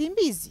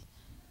simbizi.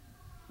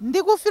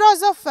 Ndi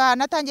gufilozofa,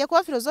 natangiye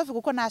kuba filozofi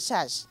kuko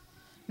nashaje,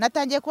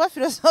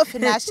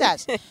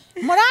 nashaje.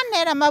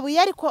 Murantera amabuye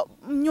ariko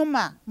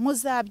nyuma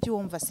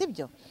muzabyumva,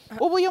 sibyo?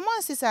 Ubu uyu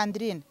munsi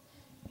Sandrine,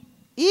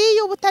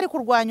 iyo ubutari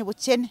kurwanya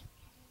ubukene,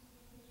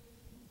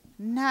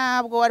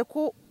 ntabwo wari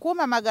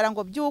kumamagara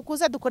ngo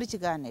byukuza dukora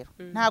ikiganiro,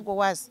 ntabwo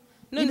waza.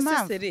 None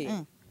se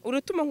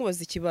uratuma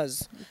nkubaza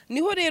ikibazo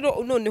niho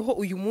rero noneho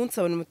uyu munsi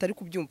abantu mutari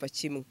kubyumva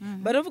kimwe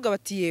baravuga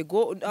bati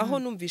yego aho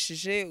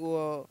numvishije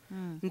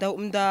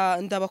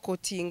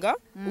ndabakotinga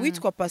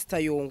witwa Pastor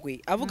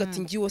Yongwe avuga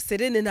ati ngiwo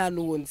Serene nta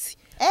nuwonzi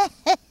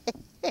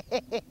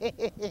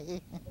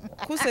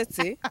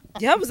kusetse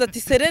yavuze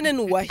ati Serene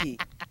nuwahi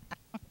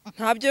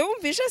ntabyo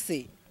yumvishe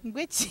se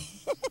ngwiki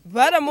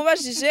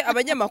baramubajije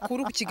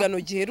abanyamakuru ku kigano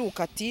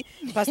giheruka ati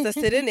Pastor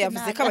Serene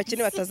yavuze ko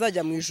abakene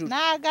batazajya mu ijuru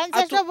naganze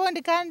ejo bundi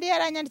kandi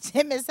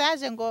yaranyandikiye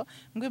message ngo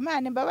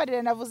Imana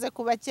imbabarire navuze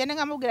ku bakene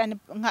nkamubwira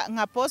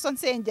nka poso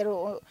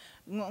nsengero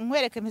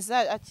nkwereke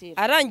message akira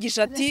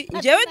arangije ati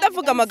ngewe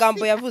ndavuga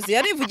amagambo yavuze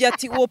yarivugiye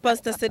ati uwo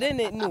Pastor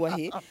Serene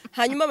nuwahe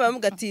hanyuma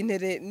baramuga ati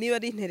intere niba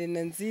ari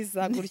interena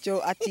nziza gutyo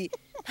ati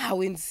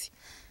ntawe nzi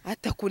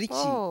atakuri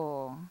iki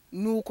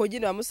nuko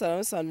nyine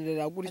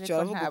bamusanurira gutyo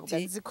aravuga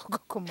ati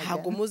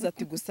ntago muzi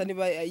ati gusa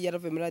niba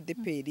yaravuye muri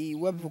ADPR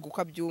wavuga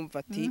uko abyumva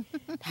ati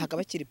ntago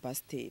abakiri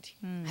pasiteri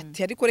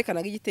ati ariko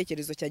rekanaga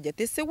igitekerezo cyagiye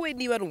ati ese we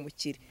niba ari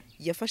umukire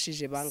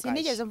yafashije bangaye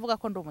sinigeze mvuga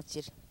ko ndi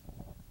umukire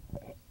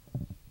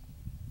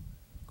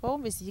ko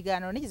wumvise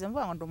ikiganiro nigeze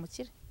mvuga ngo ndi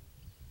umukire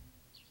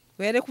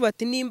were kuba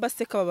ati nimba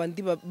se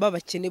kabandi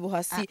babakene bo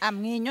hasi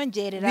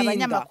amwinyongerera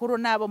abanyamakuru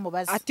nabo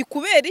mubaza ati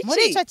kubera iki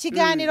muri ico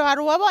kiganiro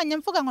hari uwabonye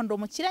mvuga ngo ndi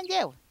umukire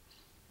ngewe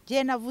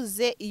je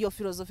navuze iyo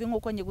filosofi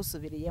nkuko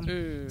nyigusubiriyemo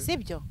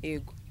sibyo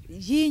yego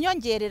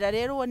yinyongerera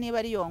rero uwo niba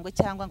ari Yongwe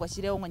cyangwa ngo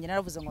ashyireho ngo nyina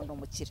naravuze ngo ndi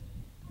umukire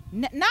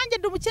nanjye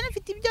ndi umukene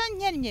mfite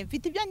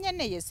ibyo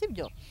nkeneye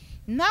sibyo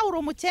nawe uri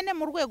umukene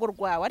mu rwego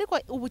rwawe ariko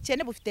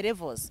ubukene bufite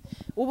levels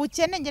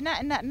ubukene nge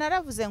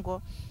naravuze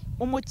ngo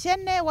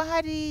umukene wa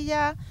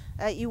hariya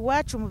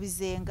iwacu mu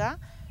Bizenga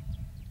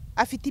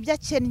afite ibyo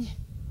akennye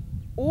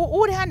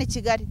uri hano i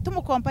Kigali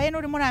tumukompaye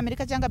n'uri muri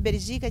Amerika cyangwa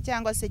Belgique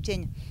cyangwa se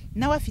Kenya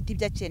nawe afite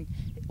ibyo akennye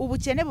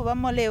ubukene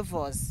bubamo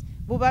levels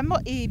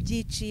bubamo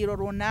ibyiciro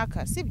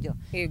runaka sibyo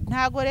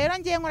ntago rero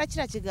ngiye nkora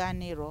kira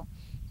kiganiro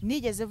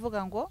nigeze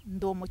vuga ngo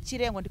ndi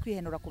umukire ngo ndi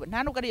kwihenura kuba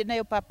nta nubwo ari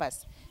nayo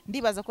purpose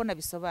ndibaza ko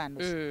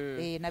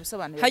nabisobanuye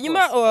nabisobanuye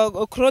hanyuma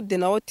Claude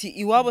nawe ati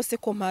iwabo se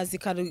ko mpazi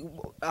kari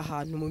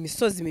ahantu mu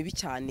misozi mibi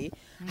cyane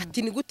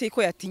ati ni gute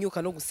ko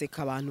yatinyuka no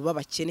guseka abantu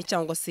babakene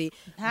cyangwa se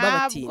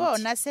babatindi ntabwo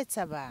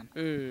nasetsa abantu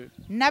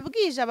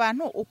nabwije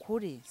abantu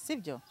ukuri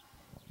sibyo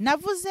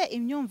navuze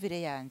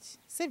imyumvire yanjye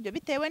sibyo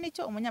bitewe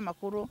n'icyo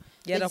umunyamakuru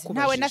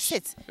ntawe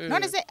nasetse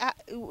none se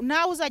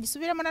nawe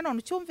uzagisubiramo nanone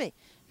ucyumve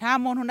nta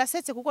muntu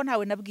nasetse kuko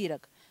ntawe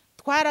nabwiraga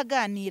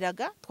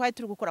twaraganiraga twari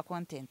turi gukora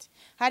content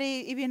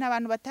hari ibintu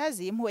abantu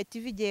batazi Impuhwe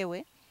TV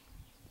jewe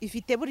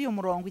ifite buri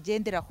umurongo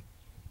igenderaho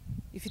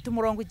ifite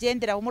umurongo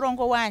ugenderaho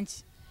umurongo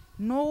wanjye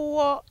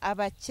nuwo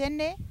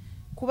abakene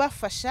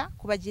kubafasha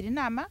kubagira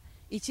inama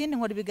ikindi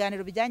nkora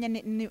ibiganiro bijyanye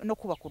no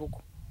kubaka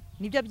urugo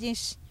nibyo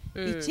byinshi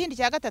ikindi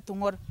cya gatatu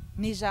nkora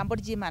ni ijambo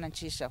ry'Imana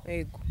ncishaho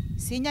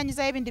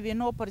sinyanyiza ibindi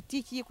bintu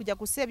politiki kujya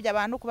gusebya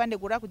abantu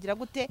kubanegura kugira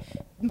gute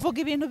mvuga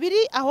ibintu biri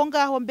aho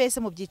ngaho mbese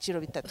mu byiciro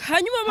bitatu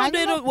hanyuma abantu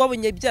rero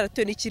wabonye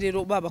byaratoye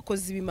n'ikirero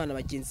babakozi b'Imana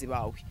bagenzi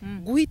bawe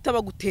guhita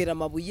bagutera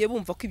amabuye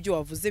bumva ko ibyo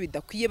wavuze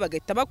bidakwiye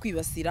bagahita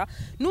bakwibasira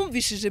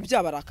numvishije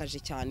byabarakaje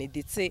cyane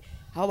ndetse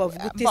aho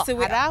bavuga utese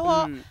we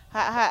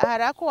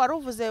hari ako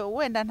waruvuze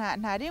wenda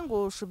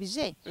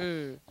ntaringushubije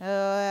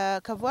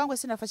kavuga ngo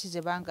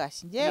sinafashije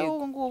bangashi ngewe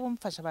ubu ngubu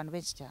mfasha abantu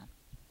benshi cyane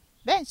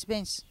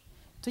benshi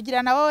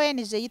tugira na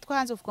ONG yitwa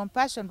Hands of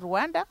Compassion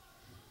Rwanda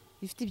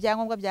ifite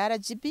ibyangombwa bya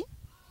RGB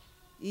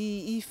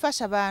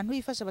ifasha abantu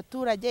ifasha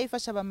abaturage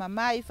ifasha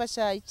abamama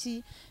ifasha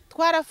iki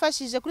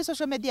twarafashije kuri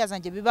social media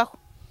zanjye bibaho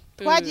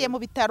twagiye mu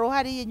bitaro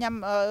hari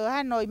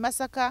hano i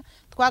Masaka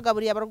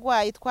twagaburiye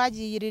abarwayi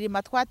twagiye iririma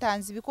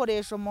twatanze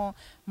ibikoresho mu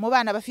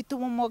bana bafite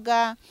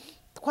ubumuga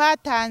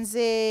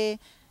twatanze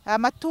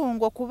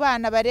amatungo ku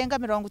bana barenga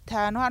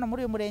 50 hano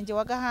muri uyu murenge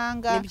wa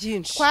Gahanga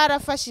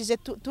twarafashije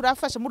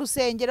turafasha mu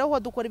rusengero ho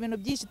dukora ibintu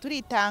byinshi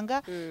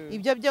turitanga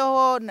ibyo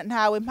byo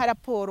ntawe mpa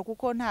raporo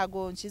kuko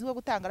ntago nshinzwe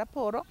gutanga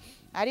raporo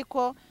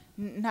ariko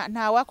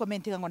nta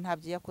wakomentinga ngo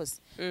ntabyo yakoze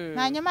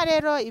hanyuma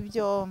rero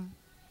ibyo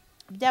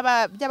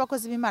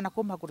by'abakozi b'Imana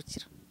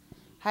kumpagurukira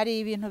hari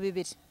ibintu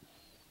bibiri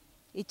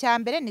icya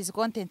mbere ni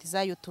content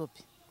za YouTube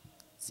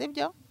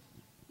sibyo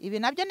ibi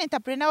nabyo ni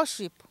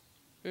entrepreneurship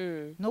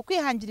no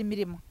kwihangira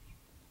imirimo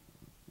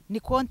ni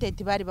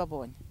content bari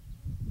babonye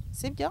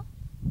sibyo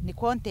ni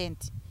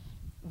content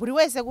buri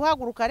wese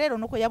guhaguruka rero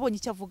nuko yabonye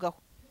icyo avugaho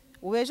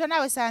ubejo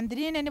nawe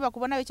Sandrine niba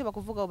kubona icyo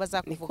bakuvugaho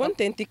bazakuvuga ni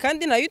content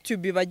kandi na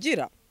YouTube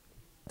bagira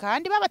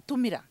kandi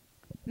babatumira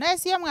naye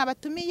siyo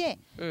mwabatumiye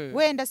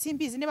wenda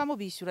simbizi niba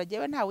mubishyura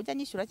jewe ntawe ujya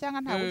nyishyura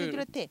cyangwa ntawe ujya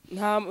gira te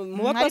nta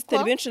mu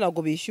bapasiteri benshi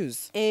nago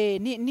bishyuza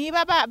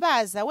niba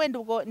baza wenda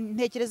ubwo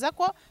ntekereza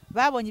ko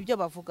babonye ibyo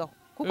bavugaho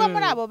kuko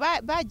muri abo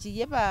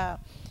bagiye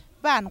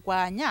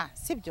bandwanya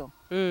sibyo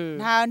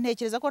nta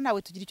ntekereza ko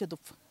nawe tugira icyo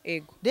dupfa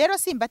rero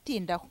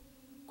simbatindaho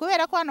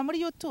kubera ko hano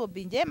muri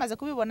YouTube ngiye maze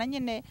kubibona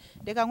nyine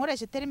reka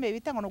nkoreshe terime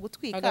bita ngo no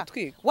gutwika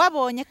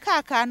wabonye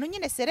ka kantu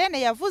nyine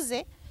Serene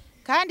yavuze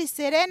kandi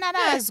Serene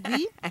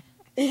arazwi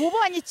uba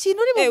ubonye ikintu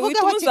uri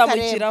buvugeho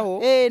kikareba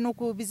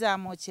nuko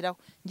bizamukiraho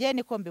ngiye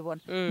niko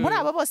mbibona muri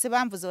abo bose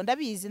bamvuzeho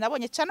ndabizi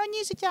nabonye cano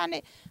nyinshi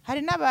cyane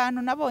hari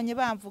n'abantu nabonye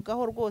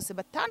bamvugaho rwose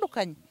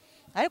batandukanye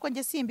ariko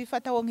nge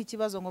simbifataho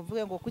nk'ikibazo ngo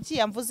mvuge ngo kuki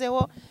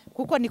yamvuzeho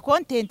kuko ni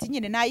content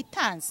nyine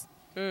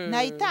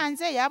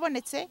nayitanze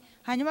yabonetse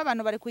hanyuma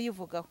abantu bari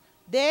kuyivugaho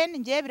then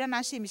ngiye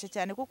biranashimisha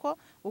cyane kuko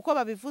uko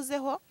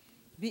babivuzeho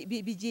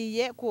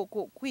bigiye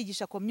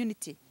kwigisha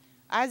community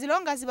as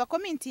long as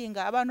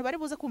bakomentinga abantu bari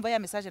buze kumva ya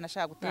message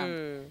nashaka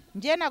gutanga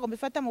ngiye nago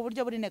mbifata mu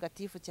buryo buri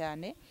negative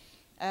cyane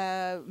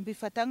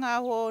mbifata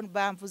nkaho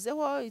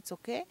bamvuzeho it's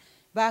okay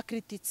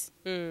bakrititse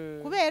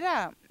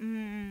kubera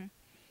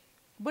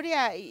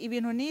buriya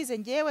ibintu nize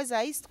ngewe za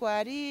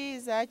histoire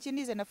za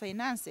kinize na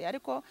finance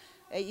ariko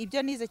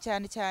ibyo nize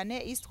cyane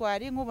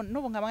histoire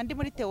n'ubu nkaba ndi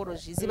muri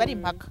theology ziba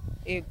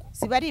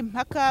ari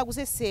impaka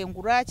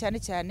gusesengura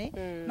cyane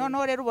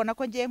noneho rero ubona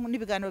ko ngiye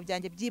n'ibiganiro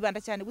byanjye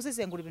byibanda cyane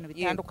gusesengura ibintu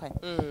bitandukanye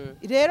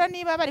rero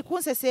niba bari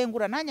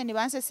kunsesengura nanjye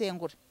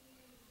nibansesengura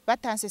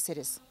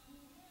batansesereza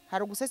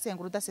hari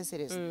ugusesengura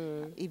udasesereza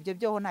ibyo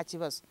byoho nta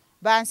kibazo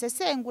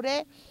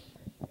bansesengure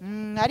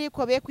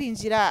ariko be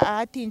kwinjira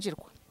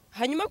ahatinjirwa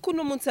hanyuma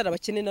kuno munsi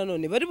arabakene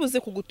nanone bari buze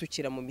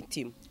kugutukira mu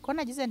mitima ko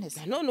nagize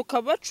ntese none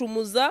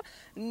ukabacumuza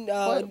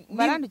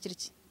barandukira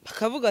iki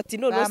bakavuga ati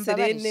none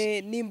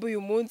Serene nimba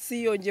uyu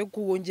munsi yongeye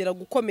kuwongera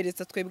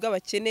gukomeretsa twebwe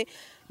abakene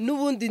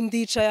n'ubundi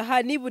ndicaye aha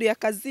niburiye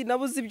akazi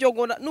nabuze ibyo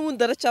ngona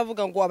n'ubundi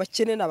aracyavuga ngo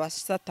abakene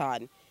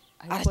n'abasatani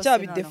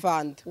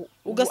aracyabidefanda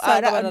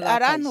ugasanga bararakaye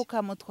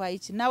aranuka mutwaye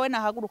iki nawe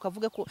nahaguruka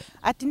avuge ko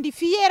ati ndi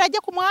fiyera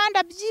ajya ku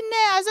muhanda byine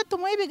aze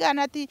tumuhe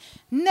ibiganiro ati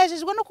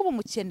nejejwe no kuba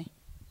umukene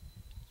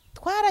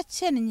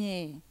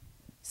twarakennye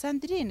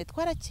Sandrine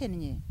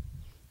twarakennye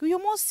uyu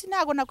munsi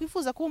ntago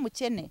nakwifuza kuba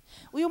umukene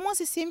uyu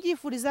munsi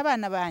simbyifuriza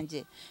abana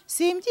banjye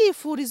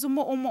simbyifuriza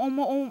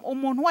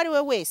umuntu wari we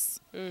wese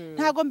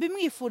ntago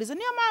mbimwifuriza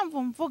niyo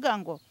mpamvu mvuga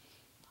ngo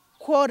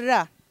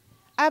kora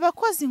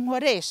abakozi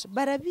nkoresha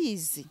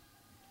barabizi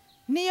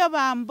niyo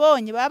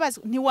bambonye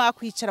babazi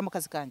ntiwakwicara mu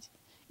kazi kanjye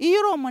iyo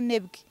uri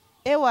umunebwe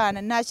ewana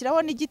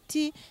nashyiraho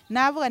n'igiti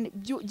navuga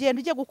genda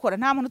ujye gukora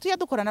nta muntu tujya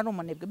dukorana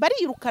n'umunebwe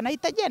bariyirukana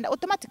ahita agenda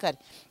automatically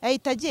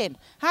ahita agenda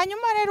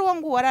hanyuma rero uwo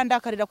nguwo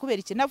arandakarira kubera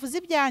iki navuze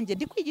ibyanjye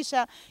ndi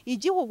kwigisha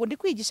igihugu ndi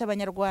kwigisha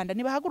abanyarwanda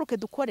nibahaguruke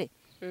dukore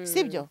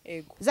sibyo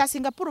za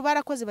Singapore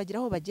barakoze bagira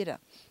aho bagera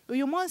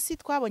uyu munsi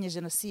twabonye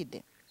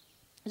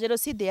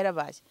jenoside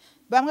yarabaye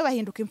bamwe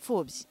bahinduka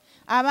imfubyi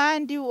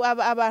abandi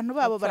abantu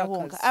babo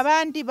barahunga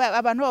abandi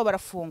abantu babo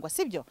barafungwa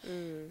sibyo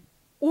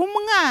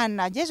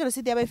umwana gihe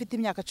jenoside yabaye ifite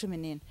imyaka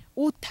 14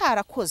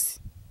 utarakoze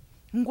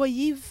ngo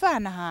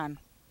yivana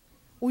ahantu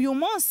uyu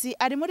munsi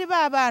ari muri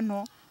ba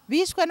bantu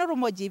bishwe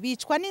n'urumogi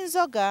bicwa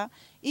n'inzoga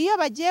iyo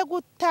bagiye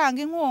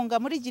gutanga inkunga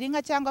muri Girinka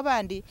cyangwa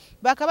abandi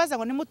bakabaza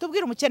ngo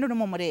nimutubwire umukene uri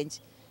mu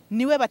murenge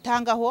niwe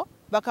batangaho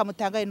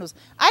bakamutanga inuza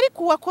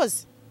ariko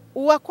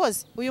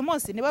uwakoze uyu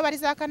munsi nibo bari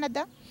za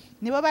Canada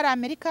nibo bari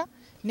Amerika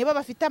nibo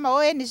bafite ama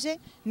ONG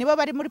nibo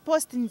bari muri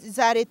post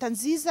za leta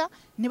nziza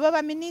nibo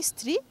ba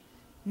ministry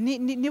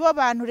nibo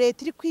bantu leta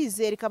iri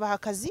kwizera ikabaha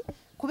akazi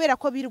kubera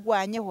ko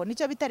birwanyeho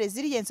nicyo bita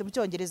resilience mu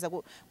cyongereza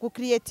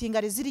creating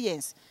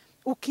resilience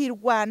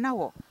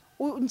ukirwanaho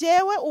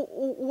ngewe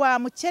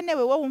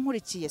wamukenewe wowe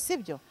unkurikiye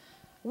sibyo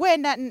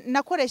wenda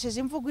nakoresheje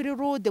imvugo iri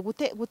rude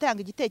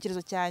gutanga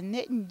igitekerezo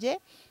cyane nge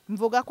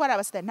mvuga ko ari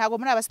abasitani ntago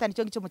muri abasitani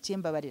cyo ngicyo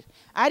mukimbabarira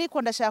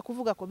ariko ndashaka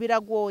kuvuga ko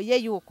biragoye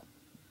yuko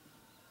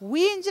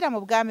winjira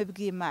mu bwami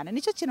bw'Imana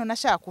nicyo kintu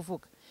nashaka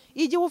kuvuga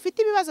igihe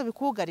ufite ibibazo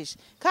bikugarije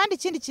kandi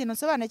ikindi kintu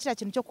nsobanura kira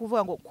kintu cyo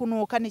kuvuga ngo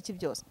kunuka n'iki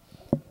byose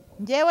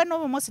ngewe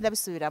n'ubu munsi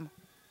ndabisubiramo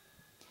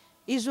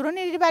ijuru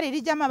niriba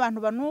rijyamo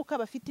abantu banuka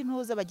bafite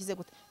intuza bagize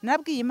gute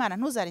nabwiye Imana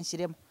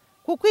ntuzarinshyiremo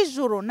kuko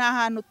ijuru ni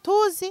ahantu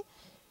tuzi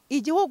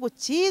igihugu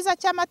cyiza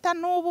cy'amata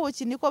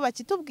n'ubuki niko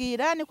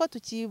bakitubwira niko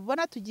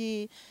tukibona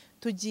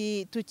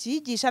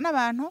tukiyigisha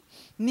n'abantu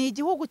ni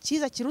igihugu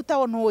cyiza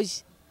kirutaho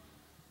ntuye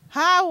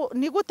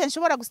ni gute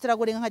nshobora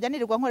gusitiraguringa nkajya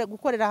nirirwa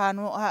gukorera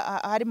ahantu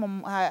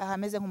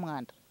hameze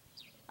nk'umwanda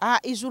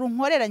ijuru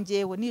nkorera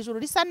ngewe ni ijuru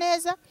risa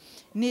neza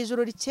ni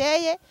ijuru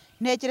rikeye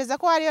ntekereza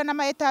ko hariyo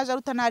n'ama etaje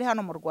aruta n'ari hano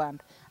mu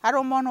Rwanda hari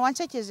umuntu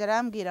wanshekeje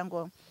arambwira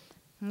ngo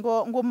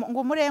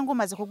umurenga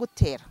umaze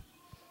kugutera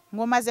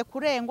ngo maze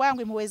kurengwa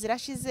ngo impuhwe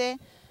zirashize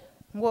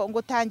ngo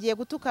utangiye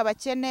gutuka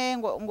abakene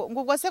ngo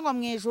ubwo se ngo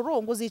mu ijuru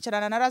ngo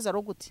uzicarana na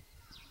Lazaro gute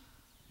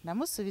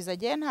namusubiza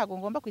agiye ntago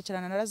ngomba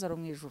kwicarana na Lazaro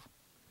mu ijuru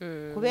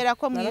kubera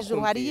ko mu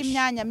ijuru hari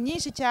imyanya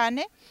myinshi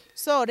cyane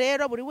so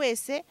rero buri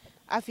wese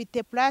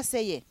afite place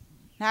ye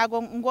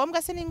ntago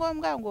ngombwa se ni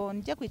ngombwa ngo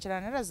njye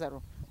kwicarana na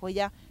Lazaro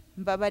hoya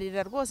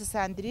mbabarira rwose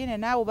Sandrine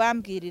nawe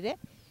ubambwirire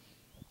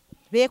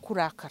be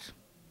kurakara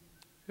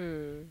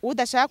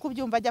udashaka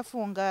kubyumva ajya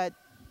afunga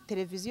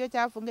televiziyo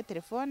cyangwa afunge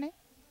telefone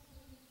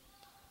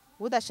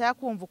udashaka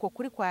kumva uko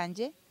kuri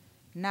kwanjye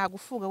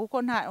nagufunga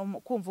kuko nta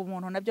kumva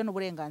umuntu nabyo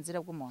n'uburenganzira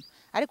bw'umuntu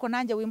ariko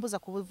nanjye wimbuza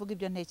kuvuga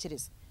ibyo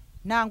ntekereza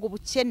nanga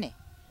ubukene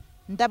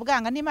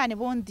ndabwanga n'Imana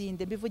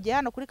ibundinde mbivugiye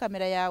hano kuri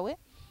kamera yawe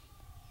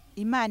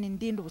Imana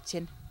indinde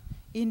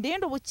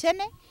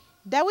ubukene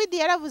Dawidi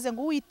yaravuze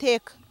ngo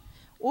Uwiteka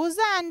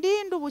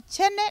uzandinde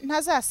ubukene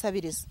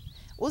ntazasabiriza,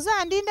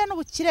 uzandinde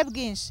n'ubukire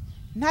bwinshi,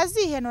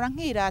 ntazihenura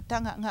nkirata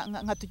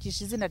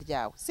nkatukisha izina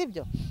ryawe,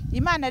 sibyo?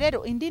 Imana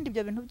rero indinde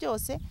ibyo bintu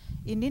byose,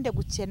 indinde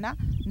gukena,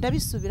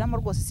 ndabisubiramo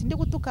rwose, sindi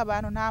gutuka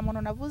abantu, nta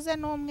muntu navuze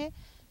n'umwe,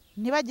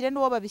 ntibagire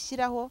n'uwo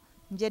babishyiraho,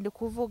 ngende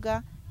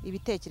kuvuga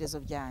ibitekerezo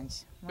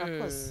byanjye.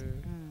 Murakoze.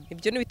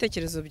 Ibyo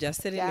n'ibitekerezo bya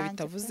Serene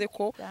bitavuze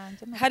ko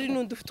hari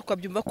n'undi ufite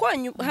ukabyumva ko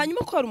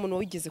hanyuma ko hari umuntu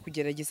wigeze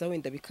kugerageza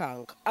wenda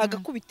bikanga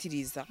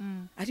agakubitiriza,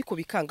 ariko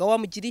bikanga,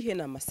 wamugira ihe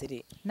nama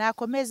Serene?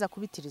 Nakomeza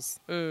kubitiriza,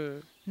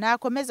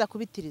 nakomeza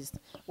kubitiriza.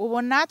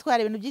 Ubu natwe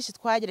hari ibintu byinshi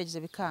twagerageje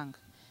bikanga.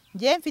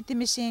 Ngiye mfite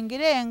imishinga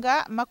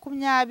irenga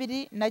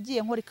 20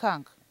 nagiye nkora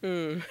ikanga,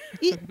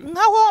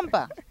 nka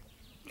homba.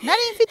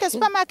 Nari mfite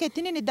supermarket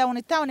nini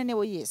downtown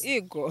niwe yes.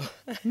 Yego.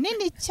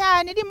 Nini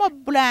cyane irimo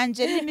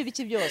blanche irimo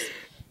ibiki byose.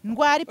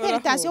 Ndwara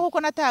hypertension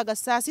kuko nataga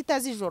saa 6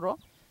 z'ijoro,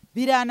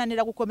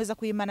 birananira gukomeza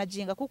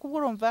kuyimanaginga kuko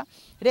urumva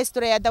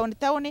restaurant ya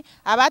downtown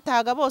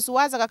abatahaga bose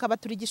wazaga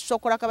akabatura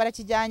igishokora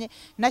akabarakijyanye,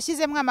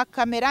 nashyizemo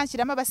amakamera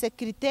nshyiramo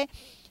abasekirite,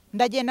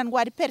 ndagenda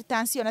ndwara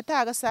hypertension,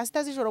 natahaga saa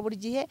 6 z'ijoro buri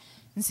gihe,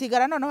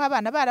 nsigara noneho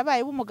abana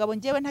barabaye b'umugabo,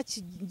 ngewe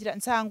ntakigira,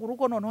 nsanga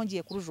urugo noneho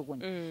ngiye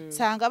kurujugunya,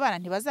 nsanga abana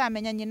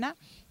ntibazamenya nyina,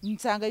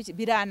 nsanga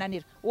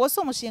birananira. Uwo si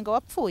umushinga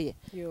wapfuye.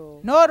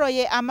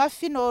 Noroye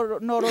amafi,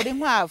 norora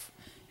inkwavu,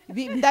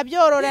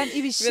 ndabyorora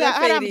ibisha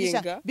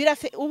harambisha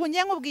ubu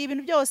ngiye nkubwiye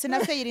ibintu byose na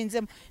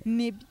feyirinzemo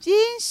ni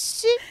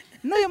byinshi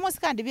n'uyu munsi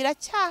kandi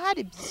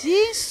biracyahari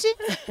byinshi.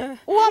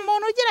 Uwo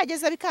muntu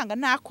ugerageza bikanga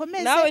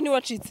nakomeze, nawe ni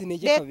wacitse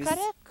intege kabisa.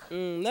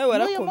 Nawe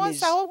warakomeje. Uyu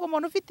munsi ahubwo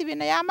umuntu ufite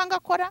ibintu yamba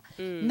ngakora,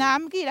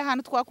 nambwira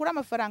ahantu twakura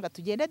amafaranga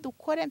tugende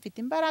dukore, mfite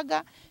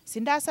imbaraga,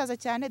 sindasaza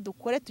cyane,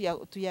 dukore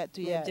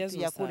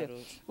tuyakure.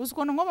 Uzi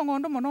ukuntu nk'ubu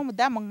nkunda umuntu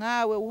w'umudamu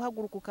nkawe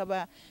uhaguruka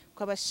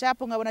ukaba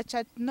shapu, nkabona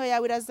no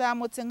yawe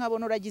irazamutse,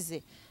 nkabona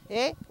uragize.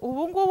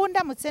 Ubu ngubu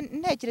ndamutse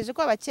ntekereje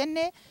ko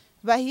abakene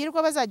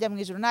bahirwa bazajya mu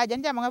ijuru, najya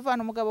ndyama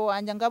nkavana umugabo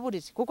wanjye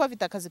ngaburire kuko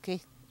afite akazi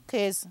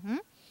keza,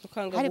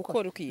 ukanga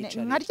gukora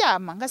ukiyicara,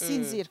 nkaryama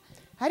ngasinzira,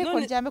 ariko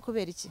ndyame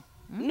kubera iki?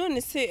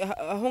 None se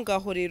aho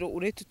ngaho rero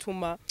uretse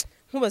utuma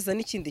nkubaza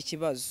n'ikindi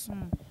kibazo.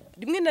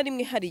 Rimwe na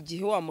rimwe hari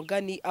igihe wa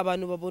mugani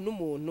abantu babona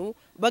umuntu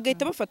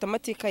bagahita bafata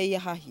amateka ye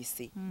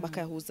yahahise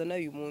bakayahuza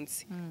n'uyu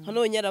munsi.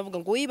 Hano nyaravuga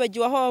ngo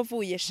wibagiwe aho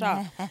wavuye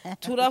sha,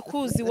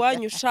 turakuzi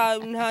wanyu sha,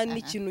 nta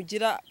n'ikintu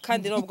ugira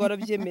kandi nabwo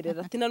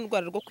warabyemerera ati nta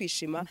ndwara rwo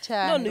kwishima.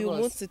 None uyu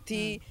munsi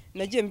ati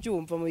nagiye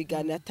mbyumva mu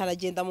biganiro,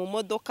 ataragenda mu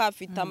modoka,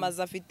 afite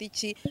amazi, afite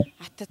iki,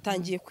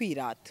 atatangiye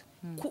kwirata.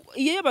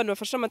 Iyo abantu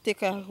bafashe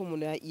amateka y'aho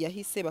umuntu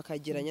yahise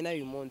bakageranya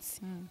n'uyu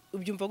munsi,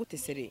 ubyumva gute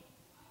Serene?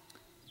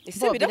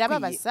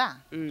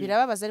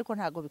 Birababaza ariko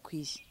ntago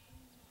bikwiye.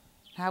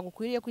 Ntago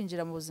ukwiriye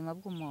kwinjira mu buzima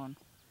bw'umuntu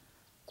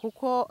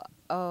kuko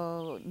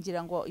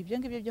ngira ngo ibyo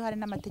ngibyo byo hari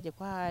n'amategeko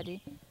ahari.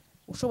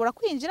 Ushobora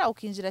kwinjira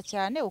ukinjira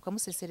cyane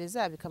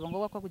ukamusesereza, bikaba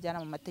ngombwa ko kujyana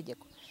mu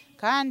mategeko,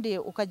 kandi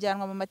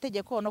ukajyanwa mu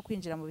mategeko no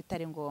kwinjira mu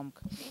bitari ngombwa.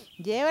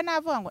 Ngewe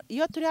navuga ngo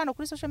iyo turi hano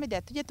kuri social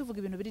media tujye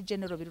tuvuga ibintu biri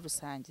general, biri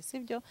rusange,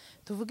 sibyo?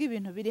 Tuvuga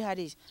ibintu biri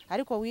hariya,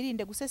 ariko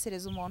wirinde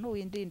gusesereza umuntu,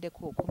 wirinde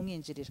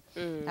kumwinjirira.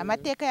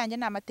 Amateka yanjye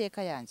ni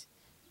amateka yanjye,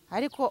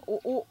 ariko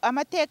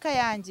amateka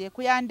yanjye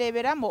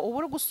kuyandeberamo ubu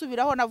uri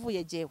gusubiraho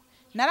navuye jewe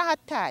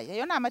narahataye.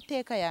 Ayo ni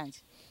amateka yanjye,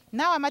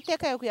 nawe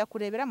amateka yo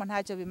kuyakureberamo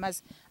ntacyo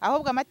bimaze.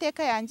 Ahubwo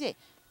amateka yanjye,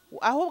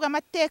 ahubwo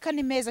amateka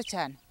ni meza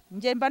cyane.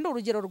 Nge mba ndi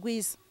urugero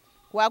rwiza,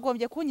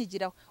 wagombye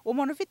kunyigiraho.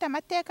 Umuntu ufite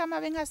amateka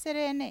mabi nka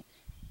Serene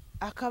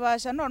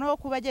akabasha noneho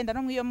kuba agenda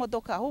no mu iyo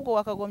modoka, ahubwo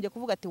wakagombye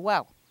kuvuga ati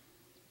wawe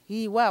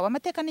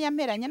amateka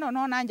niyamperanye,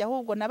 noneho nanjye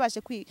ahubwo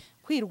nabashe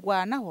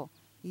kwirwanaho,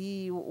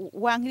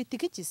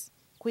 wankritika ikisi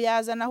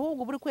kuyazana,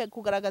 ahubwo buri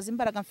kugaragaza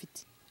imbaraga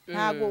mfite.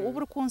 Ntago ubu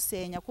uri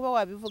kunsenya kuba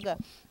wabivuga.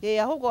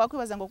 Ahubwo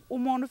wakwibaza ngo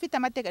umuntu ufite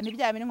amateka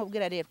ntibya bintu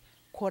nkubwira rero,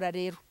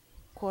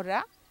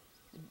 kora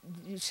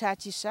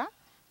shakisha,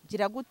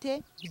 gira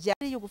gute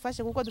byari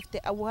yugufashe, kuko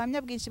dufite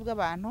ubuhamya bwinshi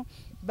bw'abantu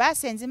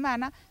basenze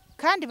Imana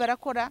kandi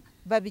barakora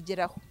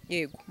babigeraho.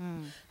 Yego.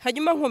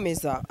 Hanyuma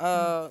nkomeza,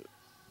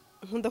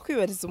 nkunda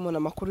kwibariza umuntu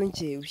amakuru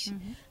ngewe.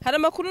 Hari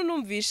amakuru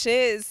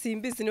numvishe,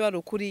 simbizi niba ari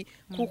ukuri,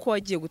 kuko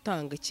wagiye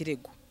gutanga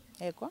ikirego.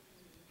 Yego.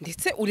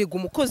 Ndetse urega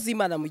umukozi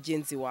w'Imana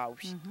mugenzi wawe.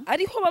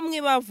 Ariho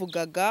bamwe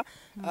bavugaga,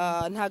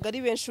 ntago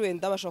ari benshi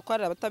wenda bashobora kuba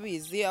ari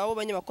abatabizi, aho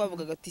abanyamakuru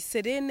bavugaga ati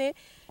Serene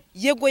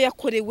yego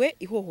yakorewe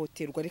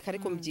ihohoterwa, reka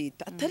ariko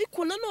mbyita,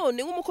 atariko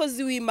nanone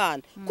nk'umukozi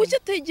w'Imana kuki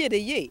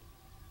ategereye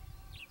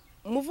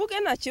muvuge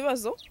nta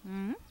kibazo.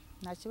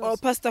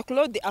 Pastor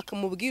Claude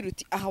akamubwira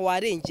uti aha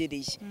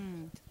warengereye,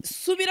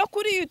 subira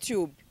kuri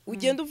YouTube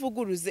ugenda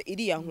uvuguruze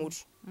iriya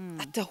nkuru,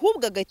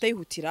 atahubwa agahita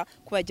yihutira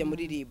kuba yajya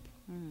muri RIB.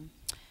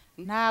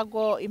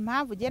 Ntago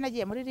impamvu ugiye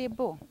nagiye muri RIB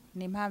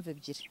ni impamvu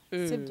ebyiri,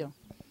 sibyo?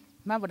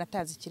 Impamvu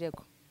natanze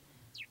ikirego,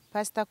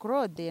 Pastor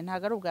Claude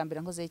ntago ari ubwa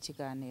mbere nkoze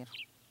ikiganiro.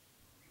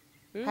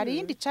 Hari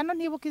yindi cano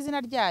ntibuka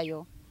izina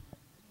ryayo,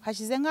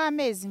 hashize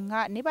nk'amezi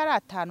niba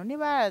ari 5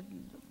 niba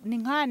ni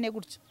nkane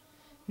gutyo,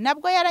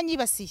 nabwo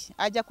yaranyibasiye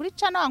ajya kuri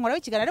cano ankoraho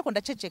ikiganiro ariko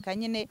ndaceceka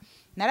nyine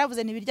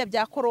naravuze n'ibirya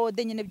bya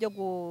korode nyine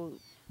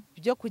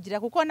byo kugira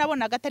kuko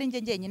nabonaga atari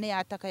njye nyine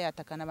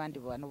yataka n'abandi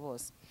bantu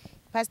bose.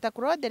 Pastor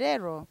Claude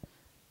rero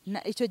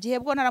icyo gihe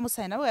bwo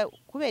naramusaye nawe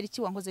kubera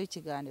iki wankozeho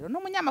ikiganiro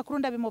n'umunyamakuru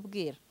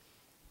ndabimubwira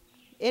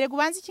erega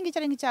ubanze iki ngiki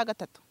ari nk'icya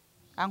gatatu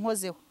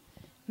ankozeho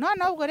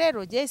noneho ubwo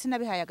rero gihe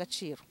sinabihaye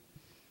agaciro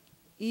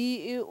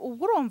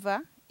ubwo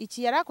urumva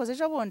iki yarakoze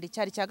ejo bundi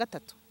cyari cya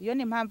gatatu iyo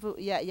ni impamvu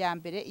ya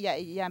mbere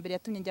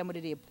yatumye njya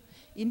muri RIB.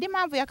 Indi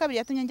mpamvu ya kabiri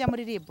yatumye njya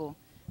muri RIB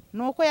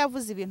nuko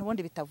yavuze ibintu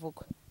ubundi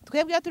bitavugwa.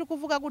 Twebwe turi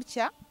kuvuga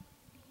gutya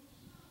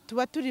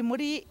tuba turi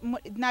muri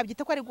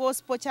nabyita ko ari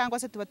gospel cyangwa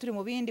se tuba turi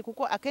mu bindi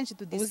kuko akenshi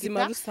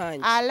tudisita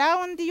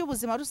around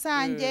y'ubuzima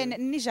rusange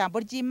n'ijambo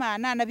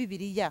ry'Imana na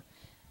Bibiliya.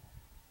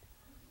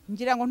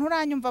 Ngira ngo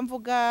nturanyumva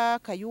mvuga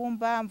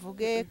Kayumba,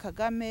 mvuge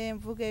Kagame,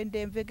 mvuge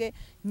Ndemvege,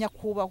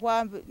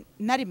 nyakubahwa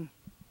narimo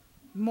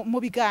mu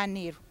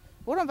biganiro.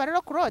 Urumva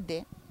rero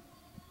Claude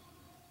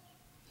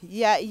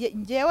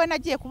ngewe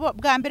nagiye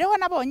bwa mbere ho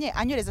nabonye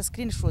anyoreza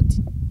screenshot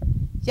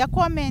ya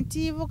comment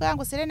ivuga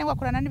ngo Serene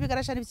wakorana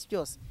n'ibigarasha n'ibiki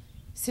byose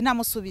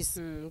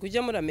sinamusubiza ngo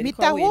ujye muri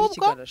Amerika wahuye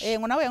n'ikigarasha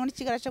ngo nawe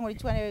n'ikigarasha ngo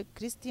cyane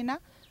Christina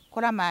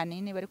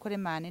Koramani niba ari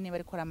Koremani niba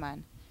ari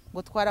Koramani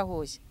ngo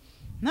twarahuye.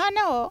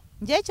 Noneho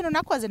ngiye ikintu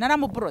nakoze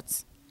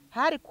naramubrotse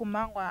hari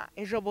kumanywa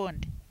ejo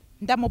bonde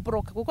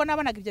ndamubroka kuko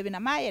nabonaga ibyo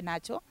binamaye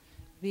ntacyo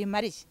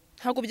bimariye.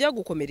 Ntabwo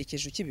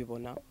byagukomerekeje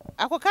ukibibona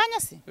ako kanya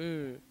se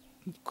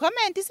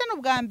comment se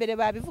n'ubwa mbere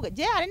babivuga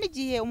je hari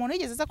n'igihe umuntu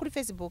yigeze aza kuri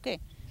Facebook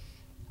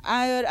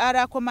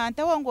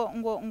arakomanta ho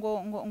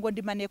ngo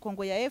ndimaniye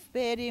Kongo ya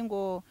FPR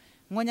ngo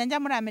nyanja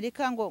muri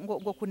Amerika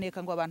ngo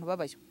kuneka ngo abantu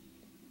babayo.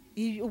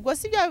 Ubwo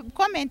sibyo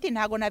comment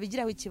ntago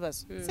nabigiraho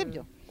ikibazo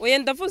sibyo oya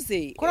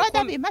ndavuze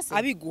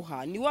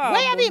abiguha ni wa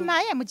we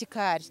yabimaye mu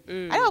gikari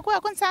ariko kubera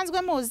ko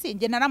nsanzwe muzi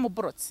nge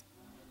naramubrotse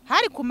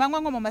hari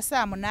kumanywa nko mu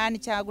masaha 8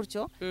 cyangwa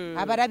gutyo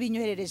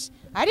abarabinyoherereje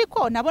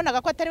ariko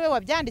nabonaga ko atari we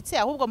wabyanditse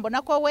ahubwo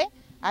mbona ko we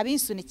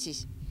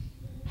abinsunikiye.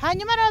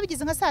 Hanyuma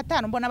narabigize nka saa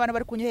 5 mbona abantu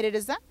bari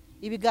kunyoherereza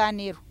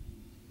ibiganiro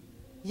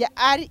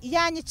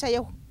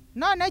yanyicayeho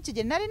none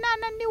ikige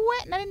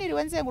nari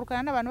niriwe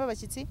nzengurukana n'abantu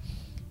b'abashyitsi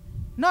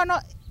none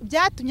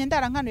byatumye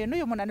ndarankanuye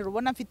n'uyu munaniro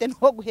ubona mfite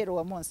no guhera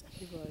wa munsi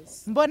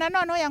mbona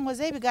none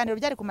yankoze ibiganiro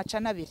byari ku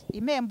macana abiri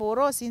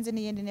imemburo sinzi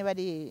n'iyindi niba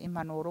ari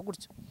impanuro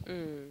gutyo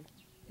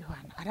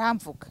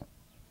aramvuga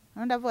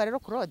none ndavuga rero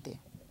Claude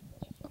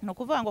no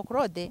kuvuga ngo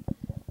Claude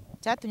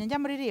cyatumye njya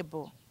muri RIB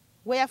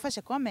we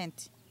yafashe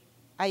comment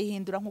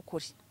ayihindura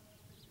nk'ukuri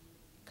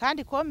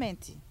kandi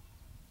comment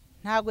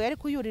ntago yari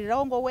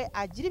kuyuririraho ngo we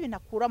agira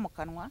ibinakura mu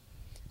kanwa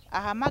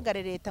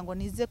ahamagare leta ngo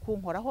nize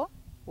kunkoraho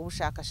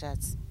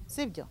ubushakashatsi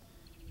sibyo.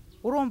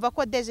 Urumva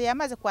ko deje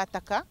yamaze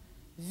kwataka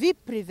vie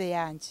prive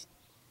yanjye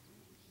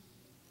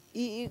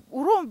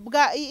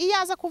urumva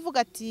iyaza kuvuga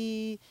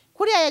ati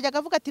kuriya yajyaga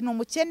avuga ati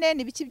numukene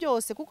nibiki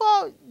byose kuko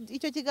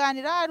icyo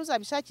kiganiro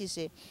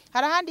uzabishakishe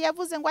hari ahandi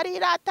yavuze ngo ari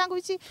iratanga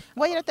ibiki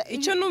ngo irata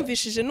icyo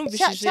numvishije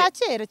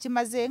cyakera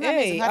kimaze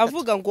nk'amezi nk'atatu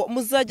avuga ngo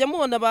muzajya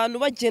mubona abantu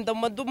bagenda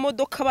mu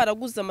modoka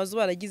baraguze amazu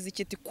baragize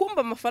ikiti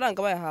kumba amafaranga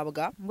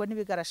bayahabwa ngo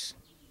nibigarasha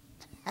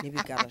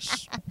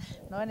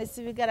none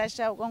si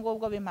bigarasha ubwo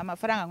ngubwo bimpa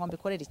amafaranga ngo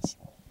mbikorere iki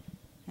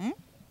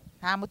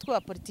nta mutwe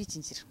wa politiki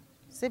ngira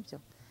sibyo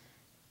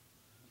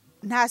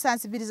nta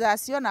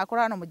sensibilisation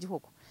nakora hano mu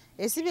gihugu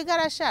ese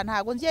bigarasha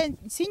ntago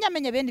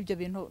sinyamenye bene ibyo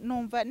bintu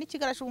numva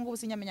n'ikigarasha ubungu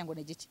sinyamenya ngo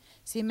negiki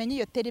simenye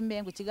iyo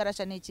terime ngo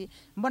ikigarasha niki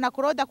mbona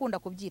Claude akunda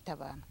kubyita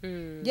abantu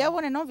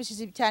yewe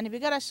numvishije cyane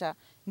bigarasha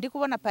ndi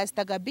kubona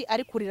Pastor Gabi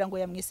ari kurira ngo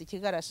yamwise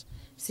ikigarasha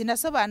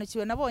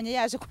sinasobanukiwe nabonye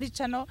yaje kuri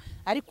cano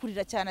ari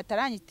kurira cyane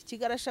ataranyita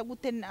ikigarasha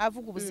gute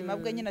avuga ubuzima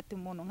bwe nyine ati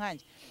umuntu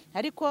nkanjye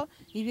ariko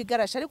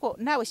ibigarasha ariko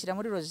nawe shyira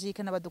muri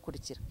logique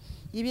n'abadukurikira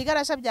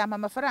ibigarasha byampa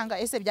amafaranga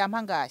ese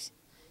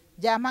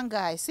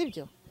byampangaye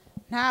sibyo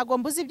ntago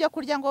mbuzi ibyo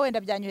kurya ngo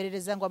wenda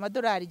byanyoherereza ngo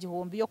amadolari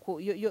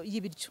 1000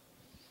 y'ibiryo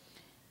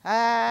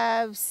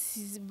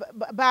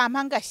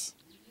bampangashye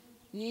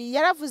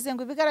yaravuze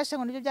ngo ibigarasha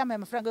ngo nibyo byamaye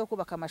amafaranga yo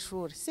kubaka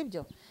amashuri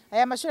sibyo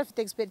aya mashuri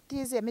afite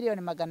expertise ya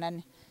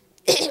 $400,000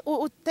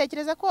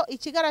 utekereza ko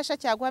ikigarasha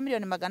cyaguha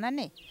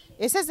 $400,000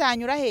 ese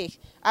zanyura hehe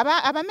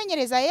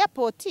abamenyereza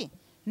airport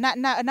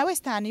na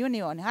Western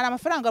Union hari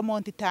amafaranga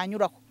monti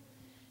itanyuraho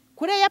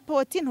kuri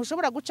airport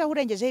ntushobora guca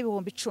urengejeho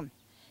 $10,000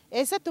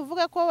 ese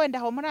tuvuge ko wenda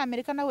aho muri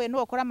Amerika nawe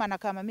n'ukora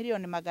amanaka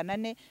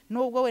 $400,000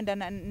 nubwo wenda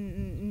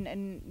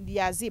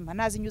yazima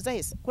nazinyuza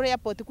hese kuri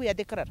airport ku ya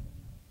declara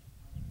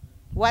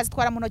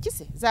wazitwara mu ntoki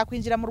se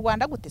zakwinjira mu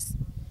Rwanda gute se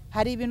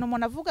hari ibintu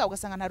umuntu avuga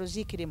ugasanga nta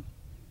logique irimo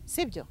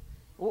sibyo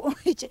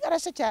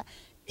ikigarasha cya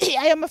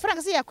ayo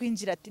mafaranga se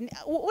yakwinjira ati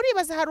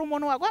uribaza hari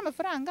umuntu wagwa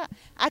amafaranga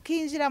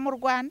akinjira mu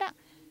Rwanda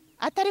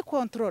atari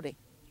controle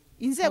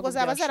inzego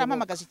zaba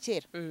zaramamagaje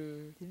kera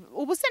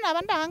ubu se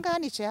naba ndahangaha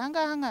nicaye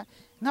ahangaha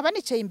nkaba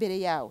nicaye imbere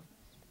yawe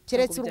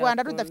keretse u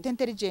Rwanda rudafite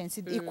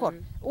intelligence ikora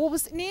ubu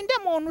ninde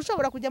muntu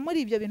ushobora kujya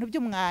muri ibyo bintu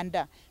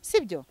by'umwanda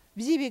sibyo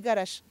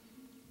byibigarasha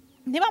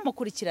niba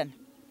mukurikirana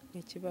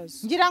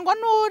ikibazo ngira ngo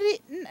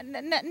nuri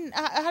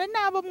hari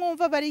nabo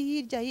mwumva bari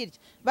hirya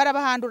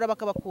barabahandura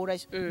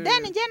bakabakurayo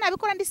then ngiye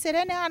nabikora ndi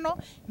Serene hano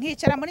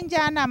nkicara muri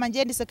njyanama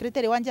ngiye ndi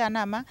secretary wa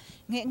njyanama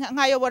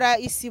nkayobora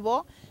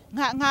isibo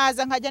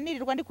nkaza nkajya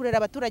nirirwa ndi kurera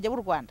abaturage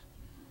b'u Rwanda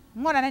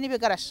nkorana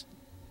n'ibigarasha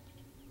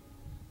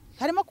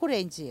harimo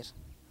kurengera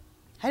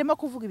harimo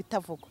kuvuga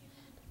ibitavugwa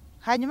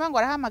hanyuma ngo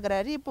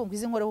arahamagara RIB ngo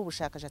izi nkoreho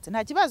ubushakashatsi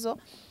nta kibazo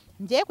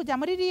ngiye kujya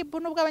muri RIB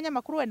nubwo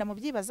abanyamakuru wenda mu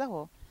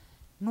byibazaho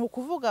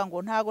nukuvuga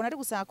ngo ntago nari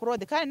gusanga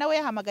kurode kandi nawe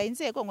yahamagaye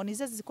inzego ngo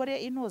nize zikore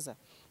intuza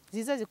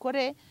zize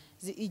zikore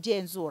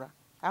igenzura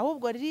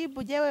ahubwo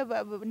RIB jewe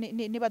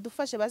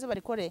nibadufashe baze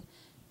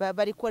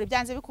barikore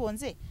byanze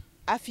bikunze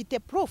afite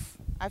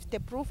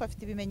proof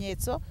afite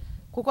ibimenyetso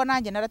kuko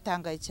nanjye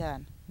naratangaye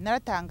cyane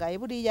naratangaye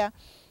buriya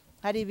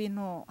hari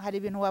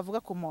ibintu wavuga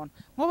ku muntu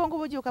nk'ubu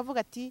ngubu ugiye ukavuga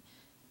ati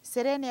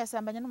Serene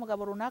yasambanye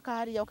n'umugabo runaka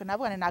hariya okay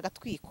nabwo ni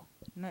agatwiko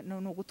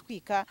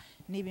n'ugutwika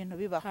ni ibintu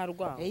bibaho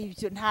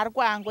nta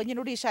rwango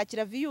nyine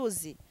urishakira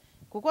views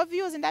kuko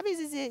views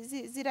ndabizi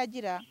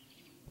ziragira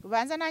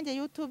ubanza nanjye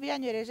YouTube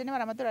yanyoreje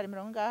niba amadolari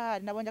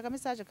 100 nabonye aka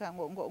message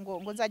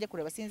ngo nzajye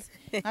kureba sinzi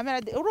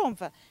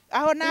urumva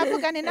aho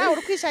navuga ni nawe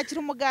urukwishakira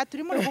umugati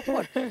urimo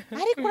gukora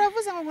ariko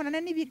uravuze ngo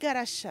nkonana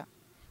n'ibigarasha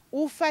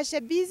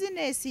ufashe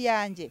business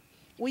yanjye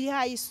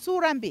uyihaye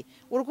isura mbi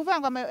uri kuvuga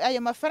ngo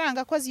ayo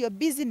mafaranga akoze iyo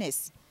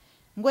business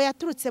ngo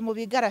yaturutse mu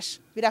bigarasha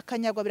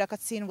birakanyagwa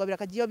birakatsindwa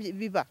birakagiyo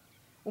biba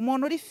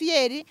umuntu uri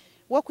fieri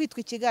wo kwitwa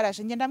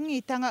ikigarasha ngenda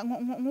mwita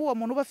nk'uwo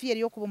muntu uba fieri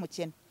yo kuba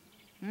umukene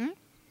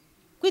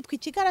kwitwa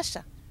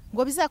ikigarasha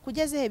ngo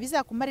bizakugeze he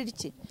bizakumarira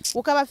iki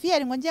ukaba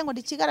fieri ngo ngiye ngo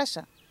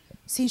ndikigarasha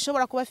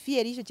sinshobora kuba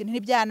fieri y'icyo kintu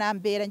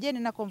ntibyanambera ngiye ni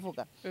nako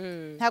mvuga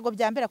ntago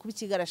byambera kuba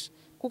ikigarasha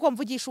kuko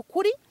mvugisha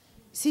ukuri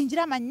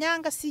singira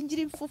amanyanga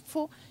singira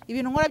imfupfu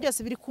ibintu nkora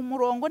byose biri ku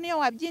murongo niyo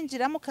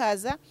wabyinjiramo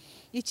kaza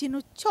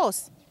ikintu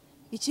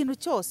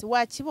cyose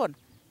wakibona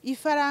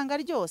ifaranga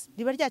ryose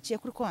riba ryaciye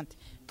kuri konti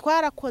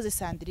twarakoze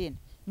Sandrine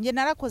nge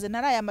narakoze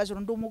naraye amajoro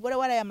ndi umugore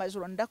waraye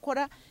amajoro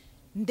ndakora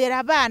ndera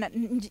abana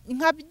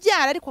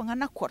nkabyara ariko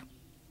nkanakora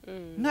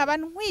nkaba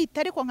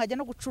ntwita ariko nkajya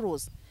no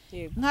gucuruza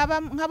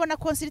nkabona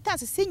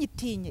consultance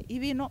sinyitinye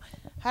ibintu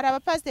hari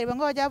abapasiteri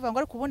bango bajya bavuga ngo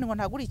ariko ubundi ngo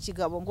ntagura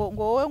ikigabo ngo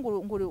wowe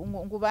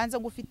ngo ubanze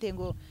ngo ufite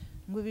ngo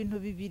ibintu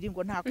bibiri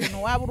ngo nta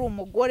kuntu waba uri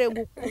umugore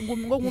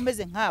ngo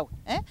umeze nkawe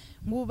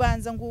ngo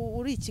ubanza ngo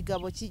uri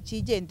ikigabo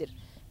kigendera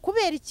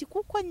kubera iki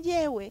kuko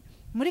ngewe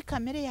muri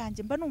kamere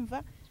yanjye mba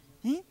numva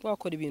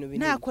wakora ibintu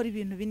binini nakora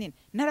ibintu binini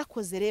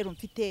narakoze rero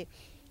mfite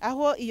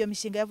aho iyo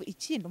mishinga yavu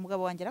ikindi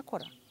umugabo wanjye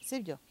arakora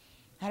sibyo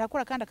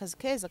harakora kandi akazi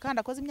keza kandi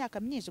akoze imyaka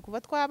myinshi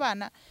kuva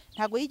twabana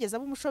ntago yigeze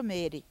aba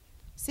umushomeri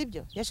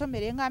sibyo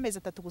yashomereye nk'amezi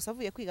 3 gusa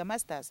avuye kwiga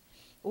masters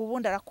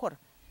ubundi arakora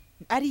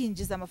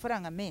arinjiza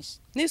amafaranga menshi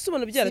nese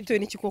ubona byaratewe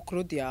n'iki ko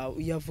Claude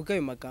yavuga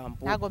ayo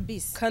magambo ntago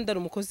mbisi kandi ari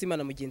umukozi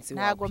Imana mugenzi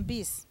wawe ntago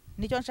mbisi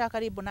nicyo nshaka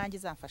RIB nanjye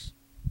zamfasha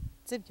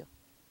sibyo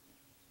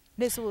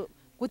nese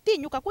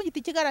gutinyuka kunyita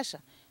ikigarasha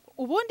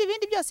ubundi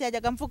ibindi byose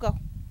yajyaga mvugaho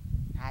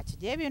nta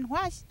kigiye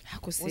bintwaye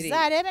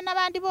uzarebe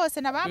n'abandi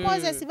bose na ba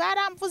Moses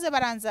baramvuze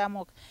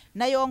baranzamuka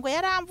na Yongo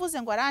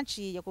yaramvuze ngo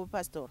aranciye ku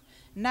pastor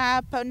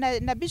na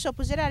Bishop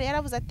Gerard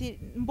yaravuze ati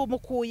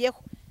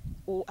mbumukuyeho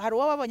hari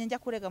uwo babonye njya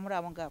kurega muri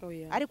abo ngabo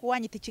ariko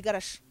wanyita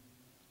ikigarasha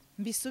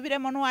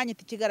mbisubiremo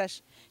n'uwanyita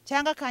ikigarasha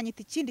cyangwa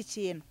kanyita ikindi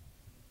kintu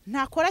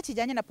ntakora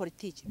kijyanye na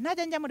politiki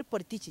najya njya muri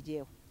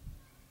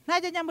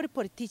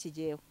politiki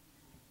jewe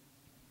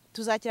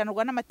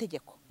tuzakiranurwa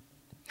n'amategeko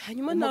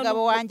hanyuma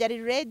umugabo wanjye ari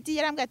ready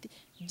yarambwiye ati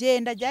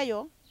genda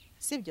jyayo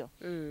sibyo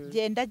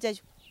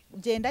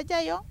genda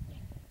jyayo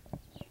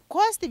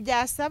cost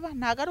byasaba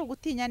ntago ari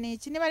ugutinya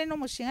niki niba ari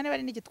n'umushinga niba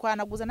ari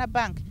n'igitwanaguza na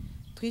bank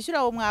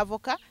twishyura uwo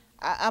mwavoka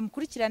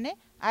amukurikirane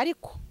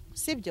ariko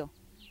sibyo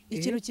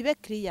ikintu kibe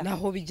clear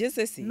naho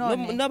bigeze si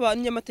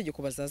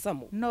n'abanyamategeko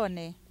bazazamo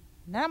none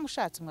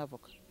naramushatse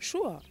umwavoka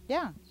sure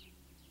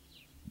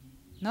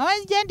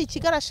nawe genda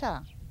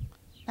ikigarasha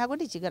ntago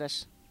ndi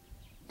ikigarasha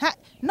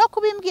no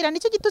kubimbwira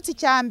nicyo gitutsi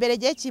cya mbere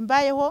giye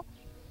kimbayeho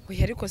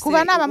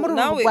kuba naba muri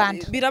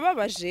Rwanda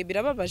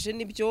birababaje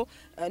nibyo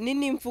ni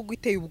n'imvugo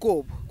iteye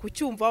ubwoba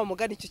kucyumva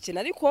umugani icyo kintu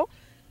ariko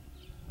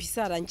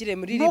bisarangire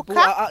muri RIB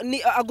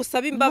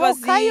agusaba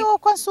imbabazi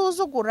yuko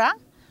nsuzugura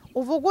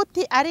uvuga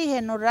uti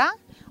arihenura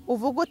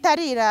uvuga uti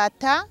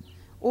arirata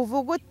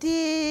uvuga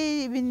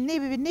uti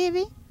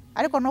nibi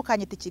ariko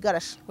ntukanyita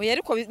ikigarasha oya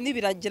ariko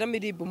nibiragira muri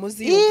RIB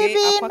muziyuge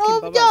akwaka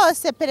imbabazi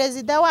byose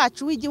perezida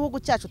wacu w'igihugu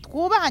cyacu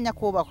twubahanya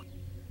kubahwa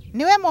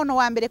niwe muntu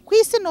wa mbere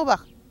kwisi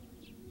nubaha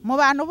mu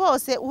bantu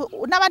bose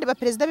n'abandi ba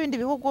perezida b'ibindi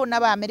bihugu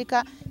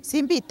n'abamerika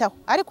simbitaho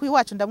ariko uyu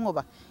wacu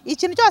ndamwubaha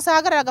ikintu cyose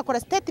ahagarara agakora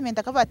statement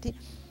akavuga ati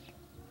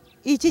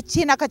iki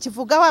kintu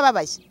akakivugaho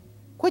ababaye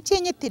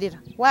kukinyitirira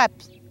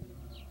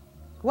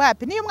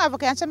wapi niyo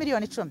mwavoka yanca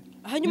miliyoni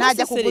 10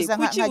 najya kuguza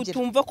kuki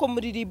utumva ko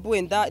muri RIB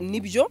wenda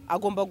nibyo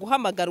agomba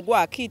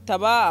guhamagarwa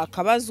akitaba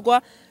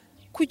akabazwa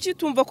kuki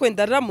utumva ko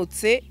wenda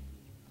aramutse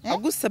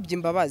agusabye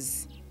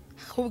imbabazi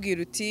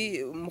akubwira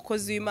uti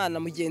umukozi w'Imana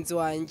mugenzi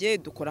wanjye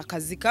dukora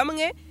akazi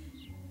kamwe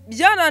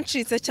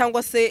byarancitse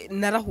cyangwa se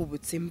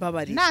narahubutse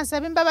mbabarira.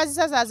 Nasaba imbabazi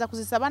zazaza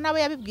kuzisaba nabo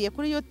yabibwiye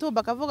kuri YouTube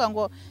akavuga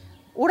ngo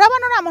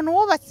urabona ura muntu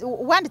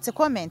wanditse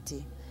comment.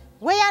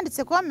 We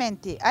yanditse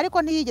comment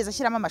ariko ntiyigeze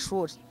ashyiramo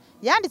amashuri.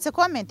 Yanditse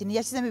comment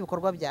ntiyashyizemo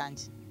ibikorwa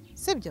byanjye.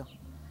 Sibyo?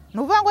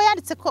 Nuvuga ngo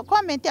yanditse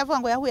comment avuga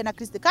ngo yahuye na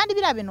Kristo kandi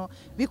bira bintu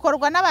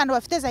bikorwa n'abantu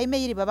bafite za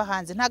email baba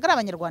hanze ntago ari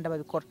abanyarwanda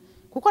babikora.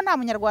 Kuko nta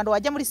munyarwanda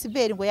wajya muri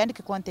cyber ngo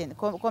yandike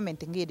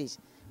comment ngirije.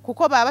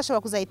 Kuko baba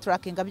bashobora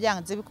kuzayitrackinga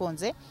byanze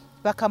bikonze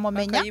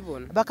bakamumenya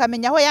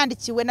bakamenya aho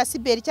yandikiwe na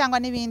cyber cyangwa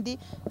n'ibindi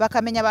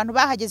bakamenya abantu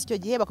bahageze icyo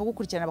gihe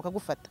bakagukurikirana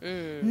bakagufata.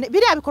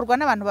 Biriya bikorwa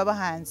n'abantu baba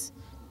hanze.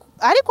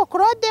 Ariko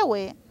Claude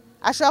we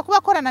ashobora kuba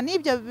akorana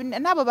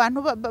n'abo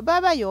bantu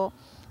babayo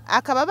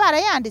akaba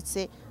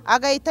barayanditse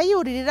agahita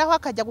yuririraho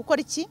akajya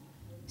gukora iki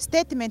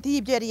statement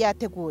y'ibyo yari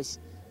yateguye.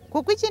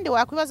 Kuko ikindi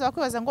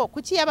wakwibaza ngo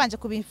kuki yabanje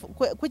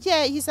kuki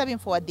yahise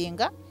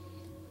abimforwardinga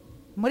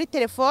muri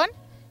telefone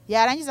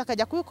yarangiza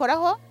akajya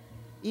kubikoraho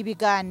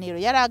ibiganiro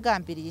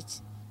yaragambiriye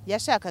iki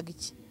yashakaga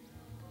iki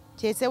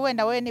cyese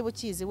wenda we niba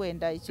ukizi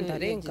wenda icyo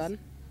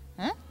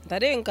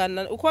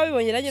ndarengana uko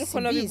wabibonye nanjye uko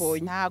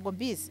nabibonye ntago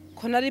mbizi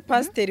ko nari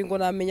pasiteri ngo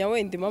namenya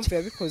wenda impamvu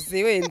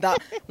yabikoze wenda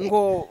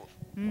ngo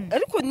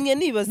ariko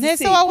nibaza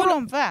ese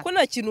ko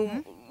nta kintu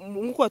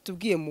nk'uko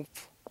watubwiye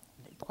mupfu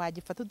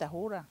twagifa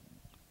tudahura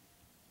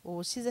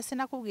ubushize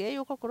sinakubwiye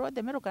yuko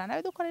Claude merukana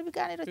nawe dukora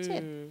ibiganiro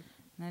kera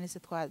none se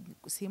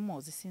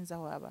simuzi sinza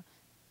aho aba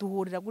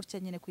duhurira gutya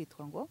nyine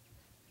kwitwa ngo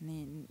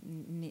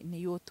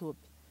ni YouTube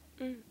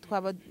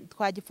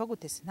twagifa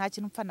gute se nta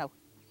kintu mpfa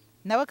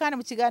nawe kandi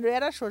mu kiganiro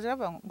yarashoje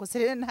avuga ngo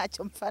Serene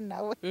ntacyo mpfa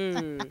nawe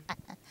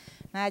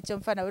ntacyo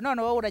mpfa nawe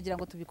none wowe uragira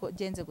ngo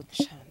tubigenze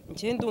gute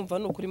njye ndumva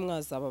n'ukuri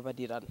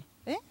mwazababarirana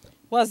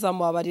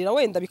wazamubabarira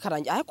wenda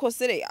bikarangira ariko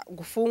Sere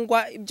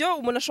gufungwa ibyo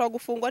umuntu ashobora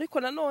gufungwa ariko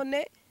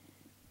nanone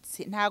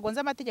ntago nzi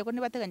amategeko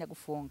niba ateganya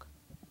gufunga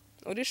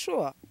uri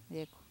sure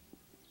yego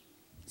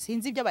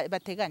sinzi ibyo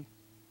bateganya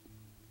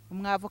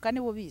umwavoka ni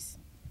bubizi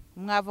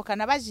umwavoka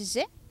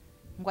nabajije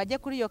ngo ajye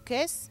kuri iyo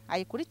case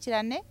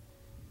ayikurikirane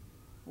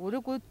uri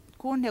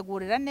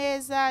kuntegurira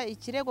neza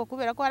ikirego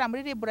kubera ko hari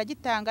muri libura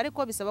gitanga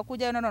ariko bisaba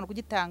kujyayo none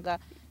kugitanga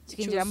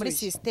kikinjira muri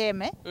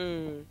systeme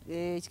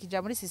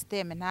kikinjira muri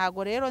systeme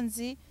ntago rero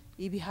nzi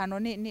ibihano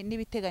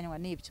nibiteganywa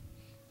nibyo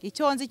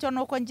icyo nzi cyo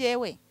nuko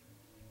ngewe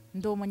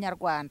ndi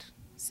umunyarwanda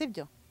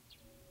sibyo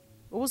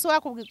ubu so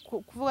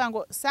kuvuga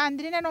ngo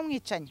Sandrine no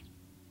mwicanye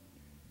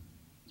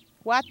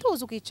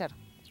watuza ukicara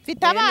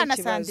mfite abana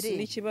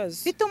Sandrine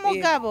mfite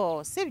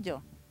umugabo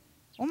sibyo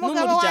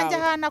umugabo wanjye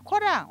hana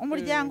akora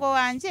umuryango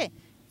wanjye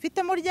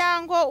mfite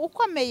umuryango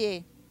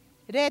ukomeye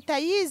leta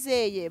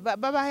yizeye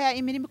babaha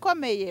imirimo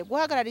ikomeye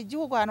guhagarara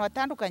igihugu ahantu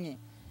hatandukanye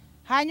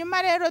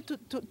hanyuma rero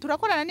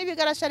turakorana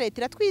n'ibigarasha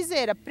leta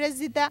iratwizera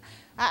perezida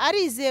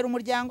arizera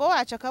umuryango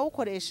wacu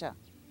akawukoresha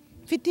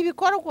mfite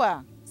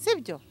ibikorwa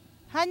sibyo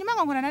hanyuma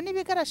nkonana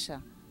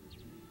n'ibigarasha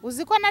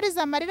uzi ko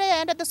nariza amarira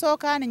yandi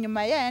adasohoka hano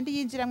inyuma yandi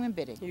yinjiramo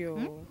imbere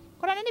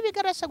korana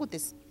n'ibigarasha gute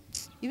se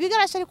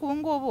ibigarasha ariko ubu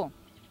ngubu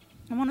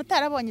umuntu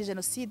utarabonye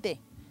jenoside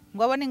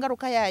ngo abone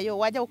ingaruka yayo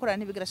wajya gukorana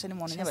n'ibigarasha ni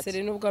muntu nyabaki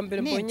Serene ubwa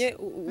mbere mbonye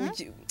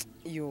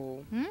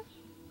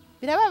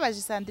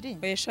birababaje Sandrine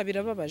oyesha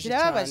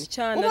birababaje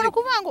cyane umuntu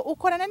kuvuga ngo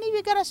ukorana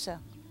n'ibigarasha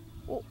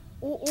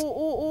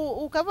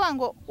ukavuga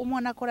ngo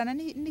umuntu akorana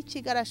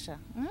n'ikigarasha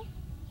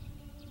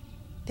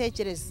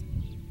tekereza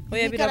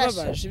oya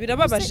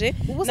birababaje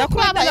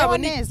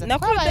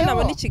nakorana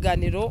nabo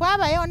n'ikiganiro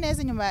twabayeho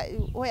neza nyuma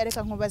oya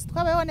reka nkubaze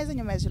twabayeho neza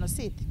nyuma ya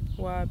jenoside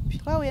wapi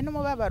twahuye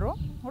n'umubabaro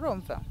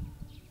urumva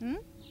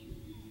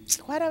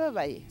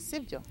twarababaye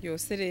sibyo yo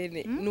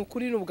Serene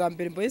nukuri n'ubwa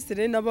mbere mboye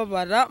Serene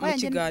nababara mu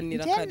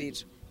kiganiro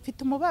akarira mfite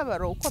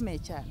umubabaro ukomeye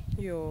cyane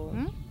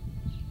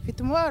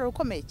mfite umubabaro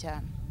ukomeye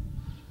cyane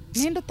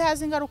ninde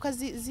utazi ingaruka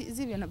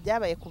z'ibintu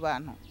byabaye ku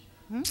bantu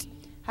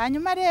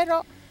hanyuma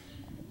rero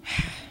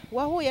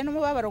wahuye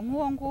n'umubabaro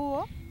nk'uwo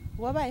nguwo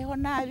wabayeho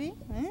nabi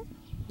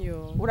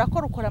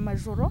ukora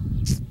amajoro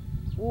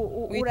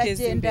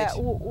uragenda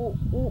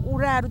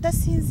urara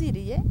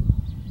udasinziriye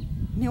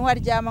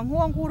ntiwaryama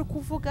nk'uwo nguwo uri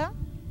kuvuga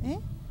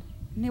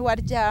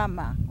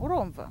ntiwaryama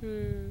urumva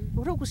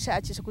uri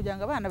gushakisha kugira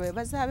ngo abana bawe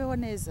bazabeho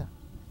neza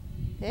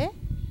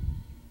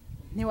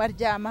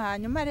ntiwaryama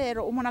hanyuma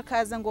rero umuntu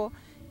akaza ngo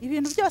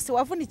ibintu byose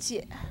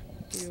wavunikiye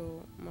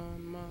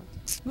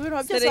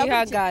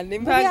impangane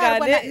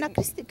na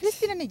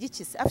Christine ni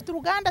igikisi afite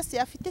uruganda se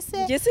afite se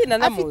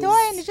afite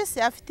ONG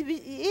se afite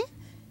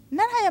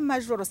naraya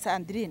majoro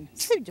Sandrine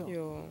sibyo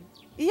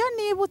iyo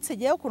nibutse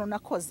giye ukuntu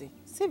nakoze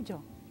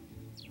sibyo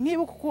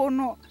nibuka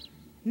ukuntu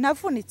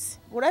navunitse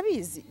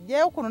urabizi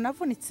giye ukuntu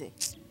navunitse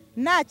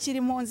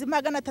nakiri mu nzi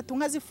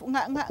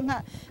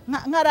 300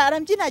 nkarara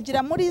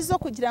mbyinagira muri zo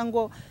kugira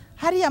ngo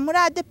hariya muri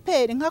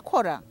ADPR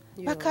nkakora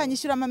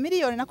bakanyishyura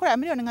amamiliyoni nakorera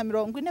miliyoni nka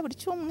 40 buri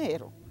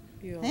cyumweru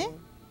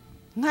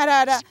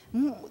nkarara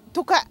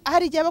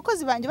hari igihe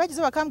abakozi banjye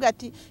bagize bakambwira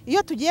ati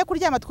iyo tugiye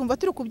kuryama twumva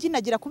turi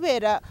kubyinagira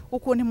kubera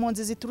ukuntu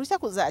impunzi ziturushya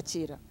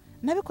kuzakira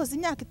nabikoze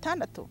imyaka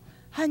 6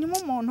 hanyuma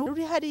umuntu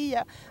uri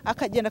hariya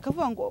akagenda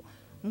akavuga ngo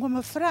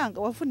amafaranga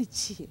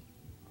wavunikiye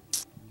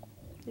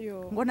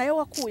ngo nayo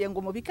wakuye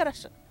ngo mu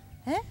bikarasha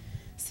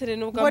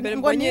Serene ubwa mbere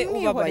mbonye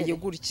ubabaye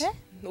gutya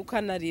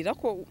ukanarira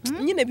ko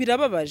nyine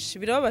birababaje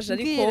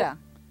ariko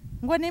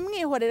ngo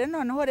nimwihorere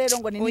noneho rero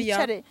ngo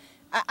ninicare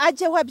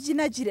ajye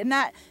wabyinagire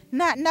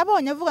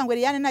nabonye avuga ngo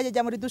Liliane najye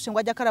ajya muri dushe ngo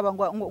ajya akaraba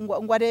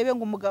ngo arebe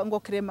ngo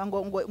krema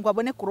ngo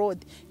abone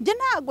Claude nje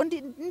ntago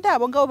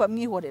ndabo ngabo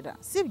bamwihorera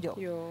sibyo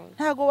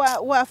ntago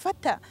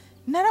wafata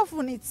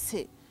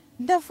naravunitse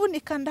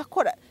ndavunika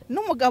ndakora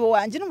n'umugabo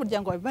wanje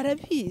n'umuryango wawe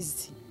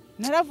barabizi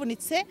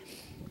naravunitse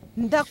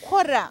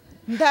ndakora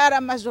ndara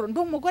amajoro ndi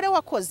umugore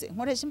wakoze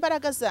nkoresha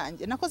imbaraga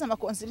zanjye nakoze ama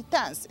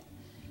consultance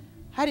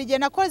hari igihe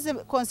nakoze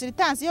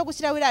consultance yo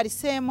gushyiraho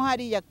irarisemo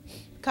hari ya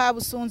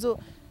Kabusunzu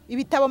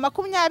ibitabo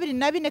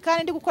 24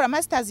 kandi ndi gukora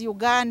masters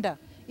Uganda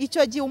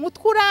icyo gihe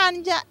umutwe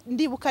urandya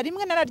ndibuka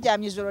rimwe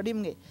nararyamye ijoro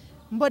rimwe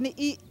mbona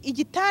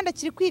igitanda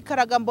kiri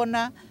kwikaraga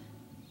mbona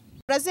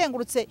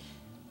urazengurutse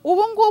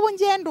ubu ngubu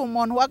ngende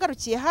umuntu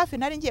wagarukiye hafi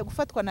nari ngiye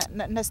gufatwa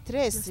na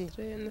stress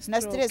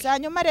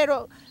hanyuma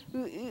rero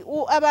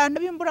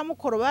abantu b'imbura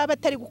mukoro baba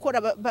batari gukora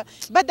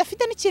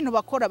badafite n'ikintu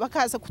bakora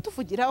bakaza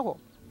kutuvugiraho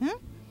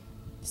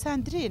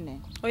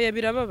Sandrine oya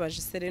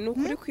birababaje Serene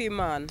ukuri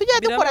kw'Imana tujya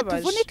dukora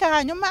tuvunika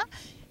hanyuma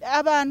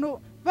abantu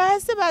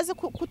baze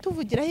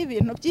kutuvugiraho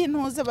ibintu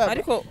by'intuza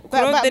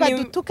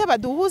badutuke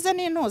baduhuze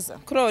n'intuza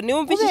Kro ni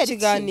wumva iki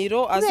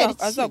kiganiro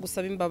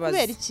azagusaba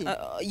imbabazi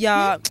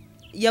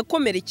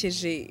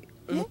yakomerekeje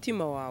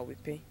umutima wawe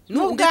pe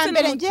n'ubwa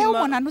mbere ngewe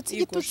umuntu anutse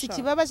igitutsi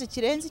kibabaje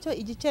kirenze icyo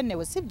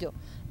igikenewe sibyo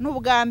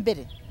n'ubwa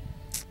mbere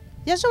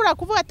yashobora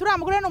kuvuga turi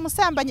amugore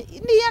n'umusambanyi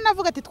niyo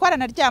navuga ati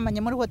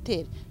twaranaryamanye muri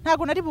hoteli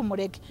ntago nari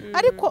bumurege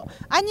ariko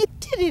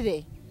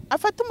anyitirire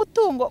afata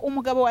umutungo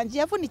umugabo wanjye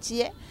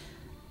yavunikiye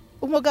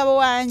umugabo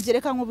wanjye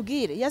reka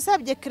nkubwire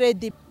yasabye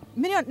credit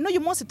miliyoni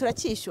n'uyu munsi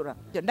turacyishyura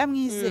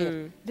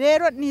ndamwizera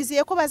rero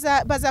nizeye ko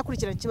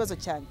bazakurikirana ikibazo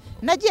cyane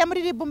nagiye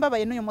muri ribu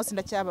mbabaye n'uyu munsi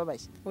ndacyababaye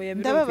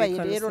ndababaye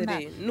rero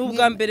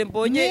n'ubwa mbere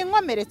mbonye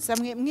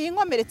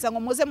mwinkomeretsa ngo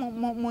muze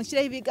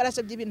munshyireho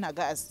ibigarasha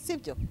by'ibintagazi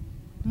sibyo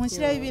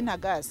munshyireho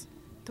ibintagazi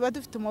tuba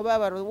dufite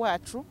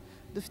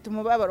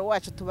umubabaro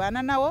wacu tubana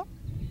nawo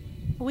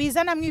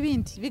wizanamwe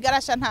ibindi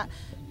bigarasha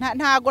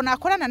ntago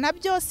nakorana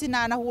nabyo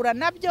sinanahura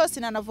nabyo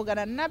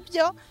sinanavugana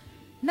nabyo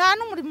nta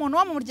n'umuntu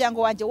wo mu muryango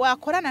wanjye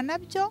wakorana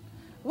nabyo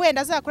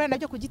wenda azakorana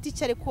nabyo ku giti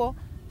cye ariko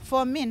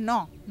for me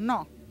no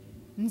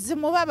nzi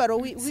mubabaro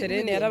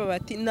Serene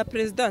yarababati na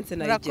presidence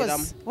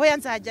nayigeramo oya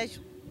nzajyayo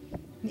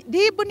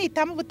ribu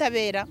nitama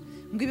ubutabera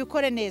ngo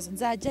ibikore neza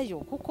nzajyayo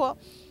kuko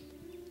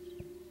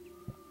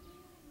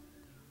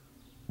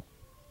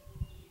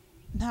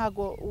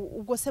ntago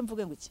ubwo se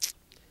mvuge ngo iki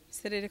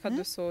Serere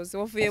kadusoze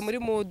wavuye muri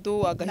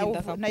mudu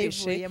agahinda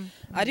kakwishe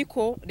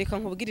ariko reka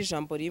nkubwire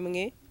ijambo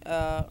rimwe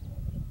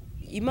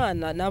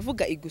Imana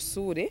navuga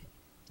igusure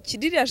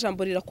kiririya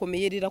jambo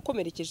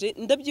rirakomerekeje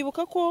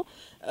ndabyibuka ko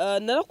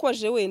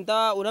narakwaje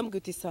wenda urambwira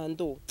uti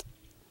Sando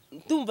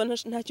ndumva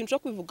nta kintu cyo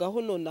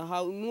kwivugaho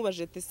nonaha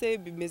nubaje tese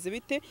bimeze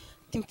bite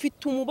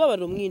mfite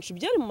umubabaro mwinshi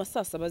byari mu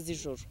masasa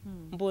bazijoro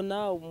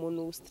mbona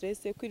umuntu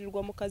stress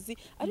kwirirwa mu kazi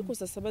ariko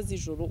sasa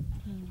bazijoro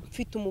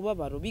mfite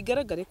umubabaro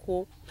bigaragare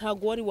ko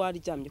ntago wari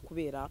waryamye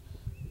kubera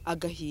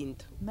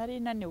agahinda nari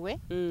naniwe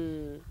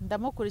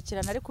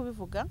ndamukurikirana ari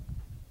kubivuga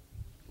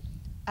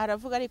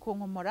aravuga ari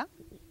kunkomora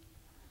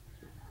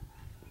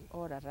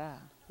orara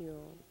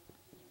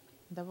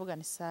ndavuga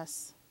ni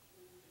sasa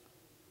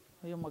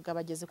uyu mugabo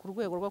ageze ku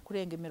rwego rwo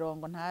kurenga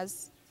imirongo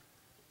ntazi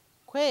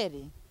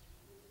kweri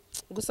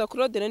gusa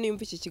Claude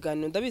niyumva iki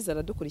kiganiro ndabiza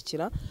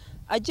aradukurikira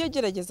agiye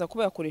gerageza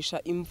kuba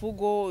yakoresha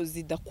imvugo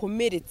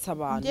zidakomeretsa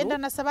abantu ngenda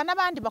nasaba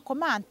n'abandi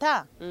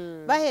bakomanta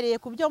bahereye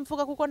ku byo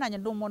mvuga kuko nanjye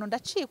ndi umuntu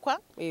ndacikwa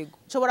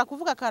nshobora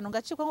kuvuga akantu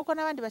ngacikwa nkuko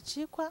n'abandi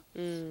bacikwa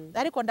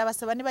ariko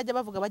ndabasaba nibajya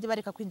bavuga bajye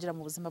bareka kwinjira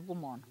mu buzima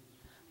bw'umuntu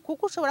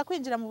kuko ushobora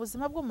kwinjira mu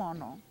buzima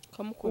bw'umuntu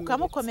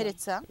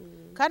ukamukomeretsa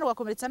kandi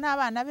ugakomeretsa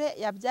n'abana be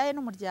yabyaye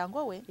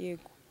n'umuryango we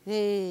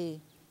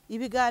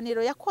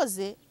ibiganiro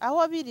yakoze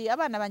aho biri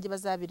abana banjye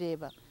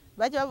bazabireba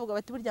bajya bavuga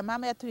bati burya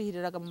mama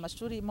yaturihiriraga mu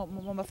mashuri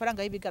mu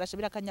mafaranga y'ibigarasha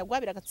birakanyagwa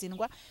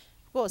biragatsindwa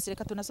rwose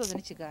reka tunasoze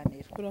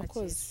n'ikiganiro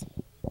urakoze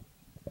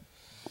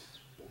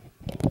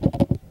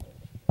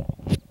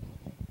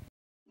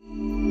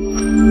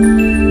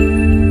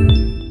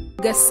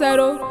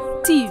Gasaro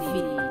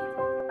TV.